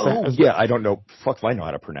I don't know. Fuck if I know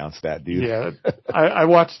how to pronounce that, dude. Yeah. I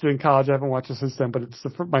watched it in college. I haven't watched it since then, but it's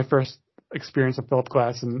my first experience of Philip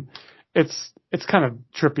Glass, and it's kind of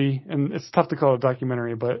trippy, and it's tough to call it a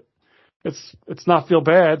documentary, but it's not feel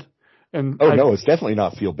bad. And no, it's definitely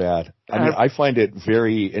not feel bad. I find it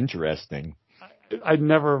very interesting. I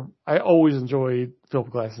always enjoy Philip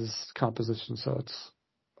Glass's composition, so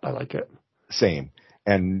I like it. Same.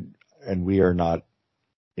 And we are not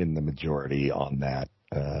in the majority on that,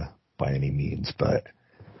 by any means, but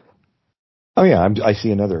I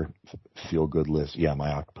see another feel good list. Yeah,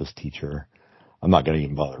 My Octopus Teacher. I'm not going to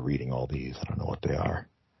even bother reading all these. I don't know what they are.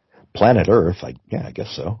 Planet Earth. I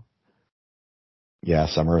guess so. Yeah,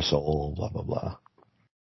 Summer of Soul, blah, blah, blah.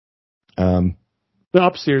 The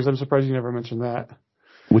Upstairs, I'm surprised you never mentioned that.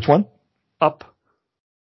 Which one? Up.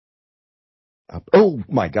 Oh,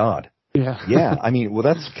 my God. Yeah. Yeah,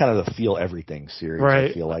 that's kind of the Feel Everything series,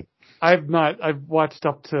 right. I feel like. I've watched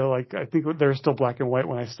up to, I think they're still black and white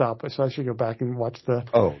when I stopped, so I should go back and watch the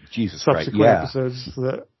subsequent episodes.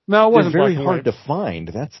 No, it wasn't. They're very hard to find.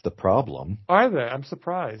 That's the problem. Are they? I'm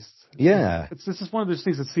surprised. Yeah. This is one of those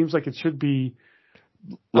things that seems like it should be...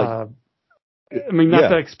 not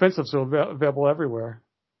that expensive, so available everywhere.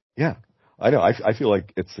 Yeah, I know. I feel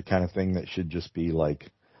like it's the kind of thing that should just be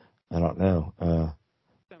I don't know.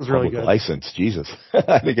 Sounds really good. License, Jesus.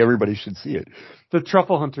 I think everybody should see it. The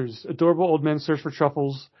Truffle Hunters. Adorable old men search for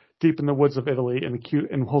truffles deep in the woods of Italy, and a cute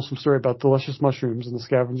and wholesome story about delicious mushrooms and the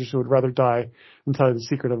scavengers who would rather die than tell you the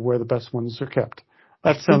secret of where the best ones are kept.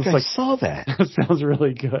 I saw that. That sounds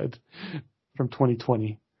really good. From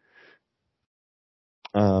 2020.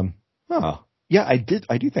 Yeah, I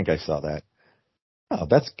do think I saw that. Oh,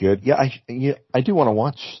 that's good. Yeah, I do want to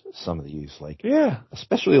watch some of these,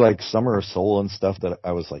 especially Summer of Soul and stuff that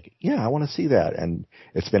I was like, yeah, I want to see that. And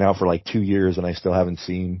it's been out for 2 years and I still haven't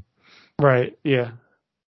seen. Right. Yeah.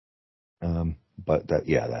 But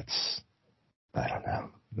that's, I don't know.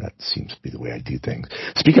 That seems to be the way I do things.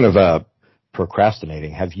 Speaking of,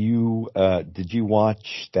 procrastinating, did you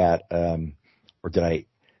watch that, or did I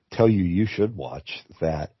tell you should watch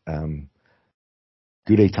that,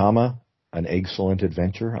 Gudetama, An Excellent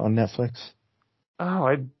Adventure on Netflix? Oh,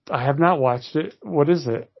 I have not watched it. What is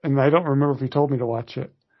it? And I don't remember if you told me to watch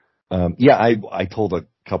it. Yeah, I told a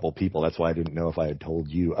couple people. That's why I didn't know if I had told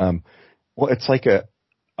you. Well, it's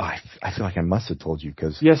I feel like I must have told you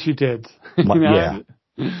because... Yes, you did. Yeah.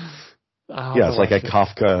 It's like a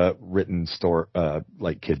Kafka written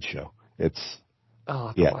kid show. It's...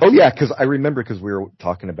 because I remember because we were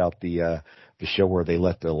talking about the show where they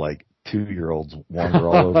let the 2-year-olds wander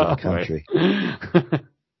all over the country.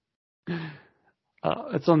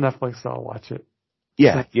 It's on Netflix, so I'll watch it.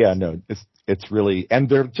 Yeah, no, it's really, and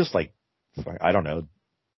they're just I don't know,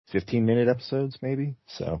 15-minute episodes, maybe.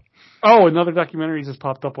 So. Oh, another documentary just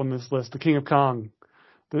popped up on this list. The King of Kong.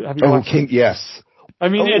 Have you watched King, it? yes. I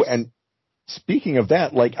mean, and speaking of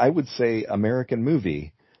that, like I would say American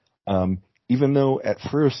movie, even though at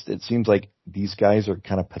first it seems like these guys are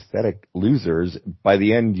kind of pathetic losers, by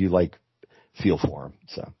the end you like feel for them.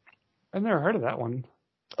 So. I've never heard of that one.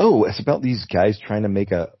 Oh, it's about these guys trying to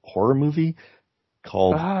make a horror movie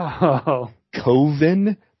called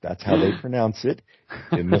Coven. That's how they pronounce it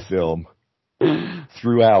in the film.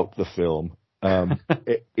 Throughout the film.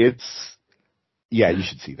 It's, yeah, you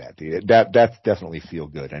should see that, dude. That's definitely feel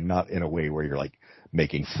good, and not in a way where you're like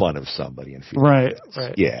making fun of somebody and feeling right.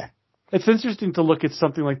 Yeah. It's interesting to look at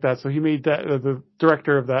something like that. So he made that, the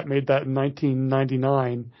director of that made that in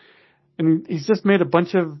 1999. And he's just made a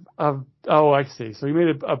bunch of I see. So he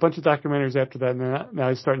made a bunch of documentaries after that, and now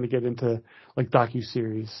he's starting to get into like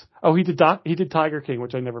docuseries. Oh, he did Tiger King,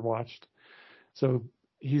 which I never watched. So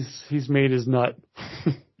he's made his nut.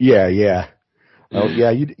 Yeah. Oh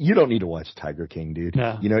yeah, you don't need to watch Tiger King, dude.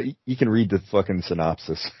 No. You know, you can read the fucking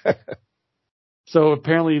synopsis. So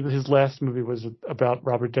apparently his last movie was about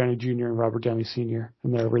Robert Downey Jr. and Robert Downey Sr.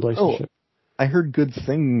 and their relationship. Oh, I heard good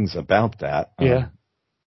things about that. Yeah.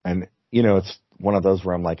 And you know, it's one of those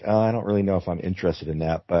where I'm like, I don't really know if I'm interested in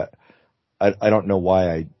that, but I don't know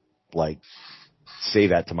why I like say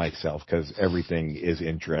that to myself, because everything is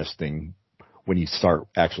interesting when you start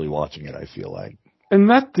actually watching it, I feel like. And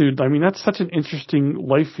that dude, I mean, that's such an interesting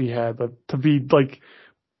life he had, to be like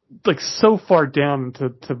so far down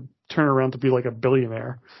to turn around to be like a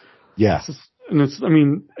billionaire. Yeah. I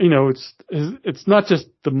mean, you know, it's not just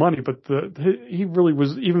the money, but he really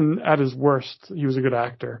was, even at his worst, he was a good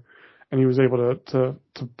actor. And he was able to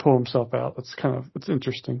pull himself out. It's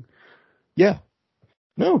interesting. Yeah.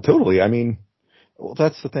 No, totally. I mean, well,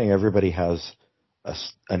 that's the thing. Everybody has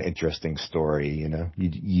an interesting story, you know.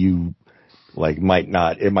 You like it might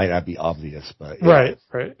not be obvious, but right.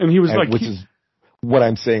 And he was which is what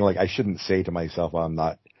I'm saying. Like, I shouldn't say to myself, I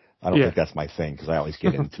don't think that's my thing, because I always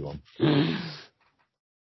get into them.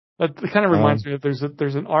 That kind of reminds me that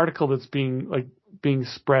there's an article that's being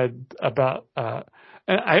spread about.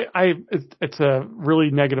 And it's a really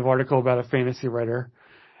negative article about a fantasy writer,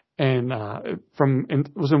 and it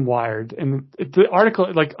was in Wired. And the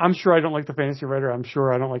article, like, I'm sure I don't like the fantasy writer. I'm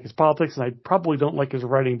sure I don't like his politics, and I probably don't like his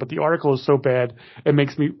writing. But the article is so bad, it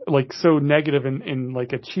makes me like so negative in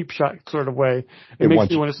like a cheap shot sort of way. It makes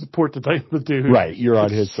me want to support the dude. Right, you're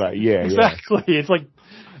on his side. Yeah, exactly. Yeah.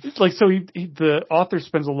 It's like so the author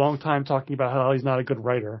spends a long time talking about how he's not a good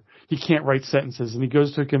writer. He can't write sentences, and he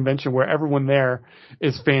goes to a convention where everyone there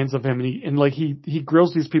is fans of him, and he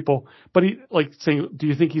grills these people, but he like saying, "Do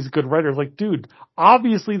you think he's a good writer?" Like, dude,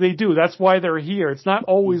 obviously they do. That's why they're here. It's not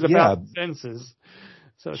always about sentences.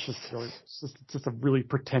 So it's just a really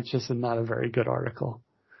pretentious and not a very good article.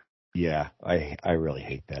 Yeah, I really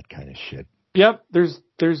hate that kind of shit. Yep,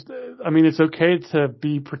 I mean, it's okay to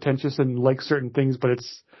be pretentious and like certain things, but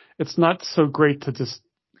it's not so great to just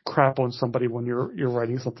crap on somebody when you're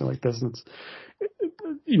writing something like this. And it's,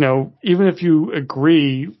 you know, even if you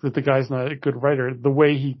agree that the guy's not a good writer, the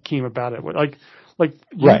way he came about it, like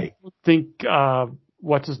you think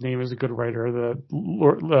what's his name is a good writer,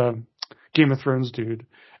 the Game of Thrones dude,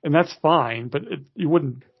 and that's fine, but you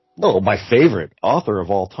wouldn't. Oh, my favorite author of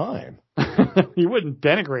all time. You wouldn't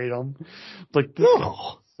denigrate him like this.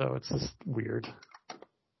 No. So it's just weird.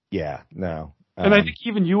 Yeah, no. And I think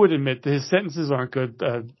even you would admit that his sentences aren't good,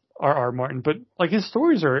 R.R. Martin, but like his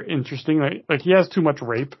stories are interesting. Like he has too much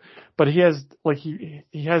rape, but he has like he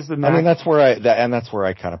has the. I mean, that's where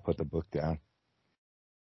I kind of put the book down.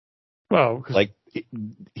 Well, like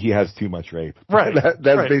he has too much rape. Right.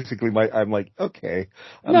 That's basically I'm like, okay.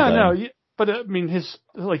 No. But I mean,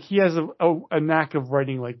 he has a knack of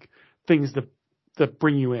writing like things that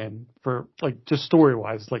bring you in for like just story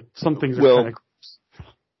wise. Like some things are kind of.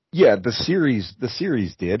 Yeah, the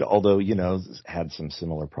series did, although, you know, had some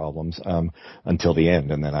similar problems until the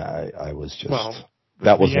end, and then I was just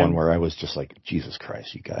that was one where I was just like, Jesus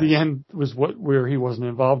Christ, you guys. The end was where he wasn't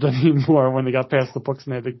involved anymore when they got past the books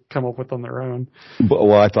and they had to come up with on their own.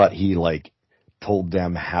 Well, I thought he like told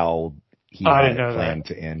them how he had planned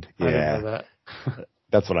to end. Yeah, I didn't know that.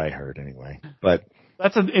 That's what I heard anyway. But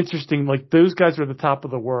that's an interesting. Like those guys are the top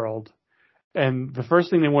of the world. And the first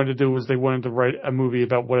thing they wanted to do was they wanted to write a movie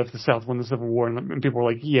about what if the South won the Civil War, and people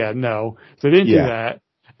were like, yeah, no. So they didn't do that.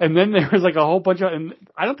 And then there was like a whole bunch of, and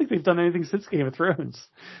I don't think they've done anything since Game of Thrones.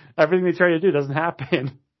 Everything they try to do doesn't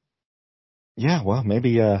happen. Yeah, well,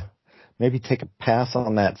 maybe take a pass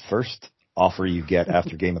on that first offer you get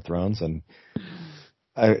after Game of Thrones, and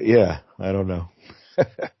I don't know.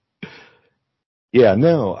 Yeah,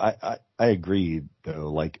 no, I agree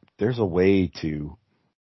though. Like, there's a right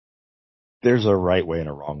way and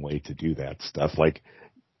a wrong way to do that stuff. Like,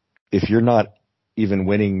 if you're not even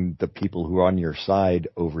winning the people who are on your side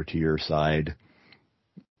over to your side,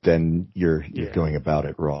 then you're going about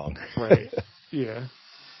it wrong. Right. Yeah.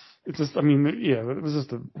 It's just, I mean, yeah, it was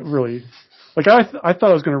just a really, like, I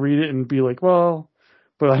thought I was going to read it and be like, well,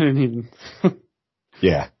 but I didn't even.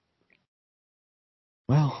 Yeah.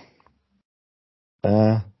 Well,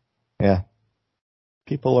 yeah.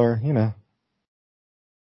 People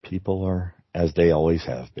are as they always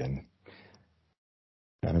have been.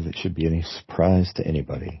 None of it should be any surprise to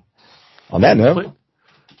anybody. On that note,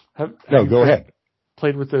 go ahead.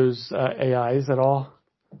 Played with those AIs at all?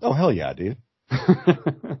 Oh, hell yeah, dude.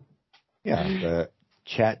 Yeah, the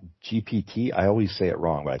Chat GPT. I always say it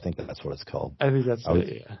wrong, but I think that's what it's called. I think that's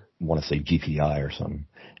it, yeah. I want to say GPI or something.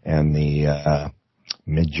 And the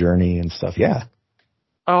Mid-Journey and stuff, yeah.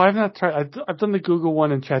 Oh, I've not tried. I've done the Google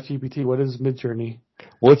one and Chat GPT. What is Mid-Journey?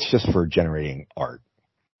 Well, it's just for generating art.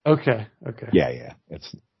 Okay. Yeah.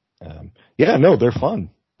 It's, no, they're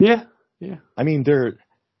fun. Yeah. I mean, they're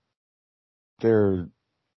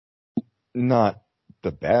not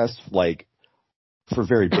the best. Like, for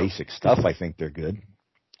very basic stuff, I think they're good.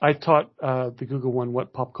 I taught the Google one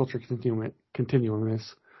what pop culture continuum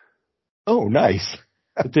is. Oh, nice.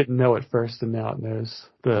 It didn't know at first, and now it knows.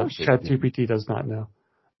 The Chat GPT does not know.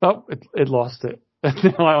 Oh, it lost it.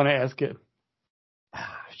 Now I want to ask it.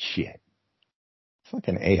 Ah, shit.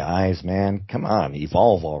 Fucking AIs, man. Come on,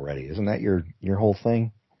 evolve already. Isn't that your whole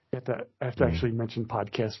thing? I have to actually mention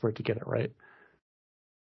podcast for it to get it right.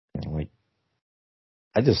 Like,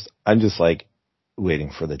 I'm just like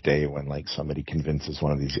waiting for the day when like somebody convinces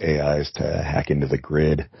one of these AIs to hack into the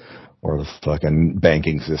grid or the fucking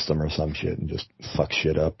banking system or some shit and just fuck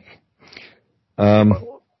shit up.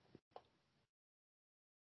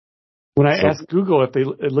 When I ask Google if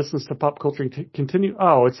it listens to pop culture continue,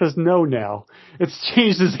 it says no now. It's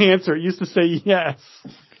changed its answer. It used to say yes.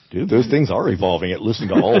 Dude, those things are evolving. It listened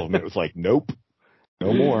to all of them. It was like, nope,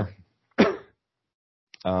 no more.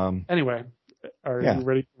 Anyway, are you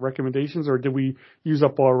ready for recommendations, or did we use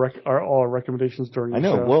up all our recommendations during the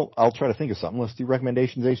show? I know. Well, I'll try to think of something. Let's do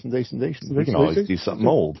recommendations. We can always do something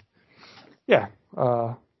old. Yeah.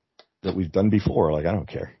 That we've done before. Like, I don't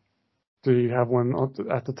care. Do you have one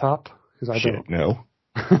at the top? Because I don't. No.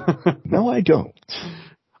 No, I don't.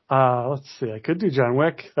 Let's see. I could do John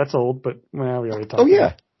Wick. That's old, but we already talked. Oh,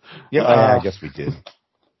 yeah. Yeah, I guess we did.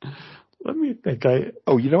 Let me think.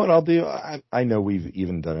 You know what I'll do? I know we've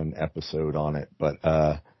even done an episode on it,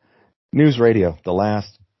 but News Radio, the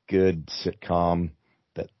last good sitcom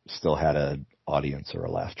that still had an audience or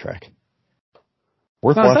a laugh track.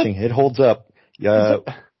 Worth watching. It holds up.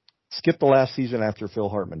 Skip the last season after Phil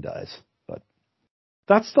Hartman dies. But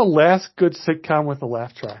that's the last good sitcom with a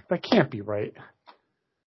laugh track. That can't be right.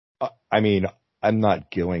 I mean, I'm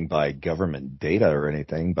not going by government data or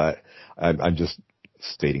anything, but I'm just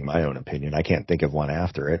stating my own opinion. I can't think of one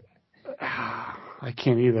after it. I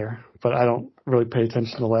can't either, but I don't really pay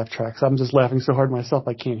attention to laugh tracks. I'm just laughing so hard myself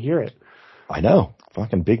I can't hear it. I know.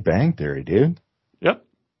 Fucking Big Bang Theory, dude. Yep.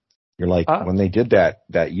 You're like, when they did that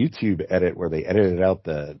YouTube edit where they edited out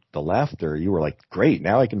the laughter, you were like, great,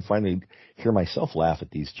 now I can finally hear myself laugh at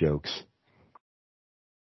these jokes.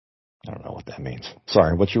 I don't know what that means.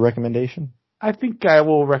 Sorry, what's your recommendation? I think I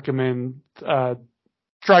will recommend Dry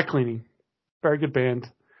Cleaning. Very good band.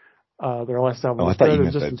 Their last album was better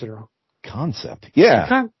than just in general. Concept.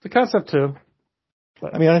 Yeah. The concept too.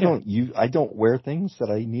 But, I mean, I don't wear things that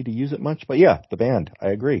I need to use it much, but yeah, the band. I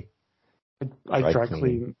agree. I dry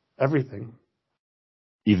clean everything.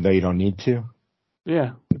 Even though you don't need to?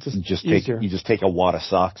 Yeah. It's just easier. You just take a wad of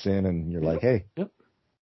socks in and you're like, hey,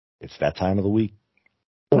 it's that time of the week.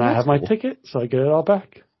 And I have my ticket, so I get it all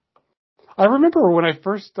back. I remember when I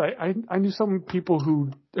first, I knew some people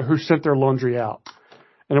who sent their laundry out.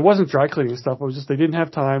 And it wasn't dry cleaning stuff. It was just they didn't have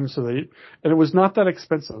time, and it was not that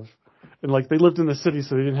expensive. And like they lived in the city,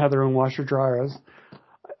 so they didn't have their own washer dryer.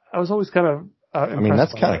 I was always kind of impressed. I mean,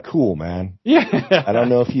 that's kind of cool, man. Yeah. I don't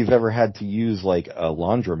know if you've ever had to use like a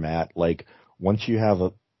laundromat. Like once you have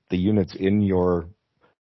the units in your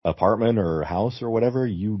apartment or house or whatever,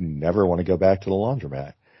 you never want to go back to the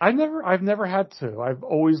laundromat. I've never had to. I've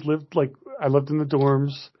always lived I lived in the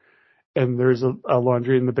dorms, and there's a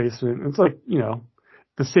laundry in the basement. It's like,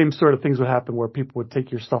 the same sort of things would happen where people would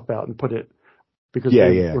take your stuff out and put it because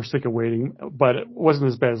they were sick of waiting, but it wasn't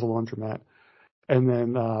as bad as a laundromat. And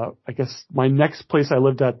then I guess my next place I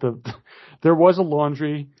lived at, there was a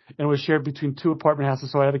laundry, and it was shared between 2 apartment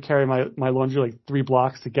houses, so I had to carry my laundry like 3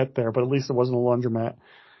 blocks to get there, but at least it wasn't a laundromat.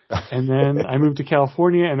 And then I moved to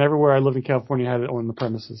California, and everywhere I lived in California had it on the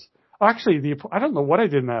premises. Actually, I don't know what I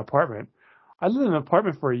did in that apartment. I lived in an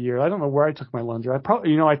apartment for a year. I don't know where I took my laundry.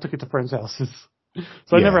 I took it to friends' houses.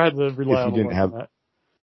 So I never had to rely on that.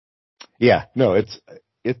 Yeah, no, it's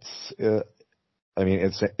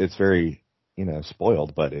very,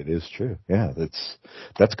 spoiled, but it is true. Yeah,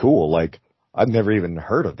 that's cool. Like, I've never even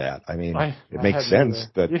heard of that. I mean, it makes sense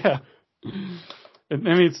that. Yeah.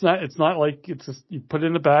 It's not like it's just, you put it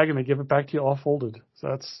in a bag and they give it back to you all folded.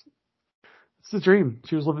 So it's the dream.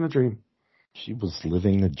 She was living the dream. She was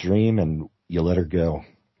living the dream, and you let her go.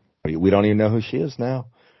 We don't even know who she is now.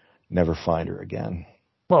 Never find her again.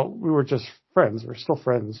 Well, we were just friends. We're still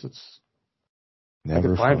friends.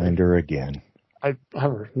 Never find her again. I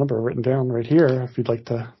have her number written down right here if you'd like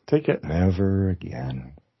to take it. Never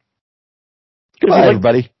again. Goodbye,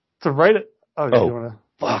 everybody. To write it. Oh, you want to?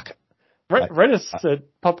 Fuck. Write us at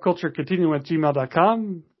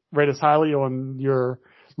popculturecontinuum@gmail.com. Rate us highly on your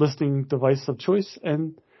listening device of choice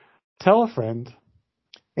and tell a friend.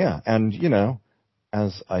 Yeah, and,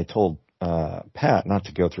 as I told Pat, not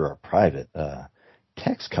to go through our private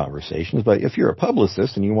text conversations, but if you're a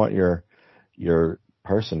publicist and you want your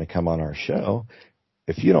person to come on our show,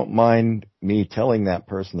 if you don't mind me telling that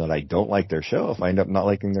person that I don't like their show, if I end up not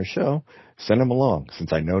liking their show, send them along.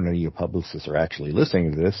 Since I know none of you publicists are actually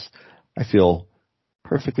listening to this, I feel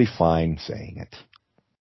perfectly fine saying it.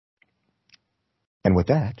 And with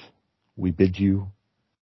that, we bid you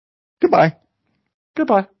goodbye.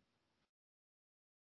 Goodbye.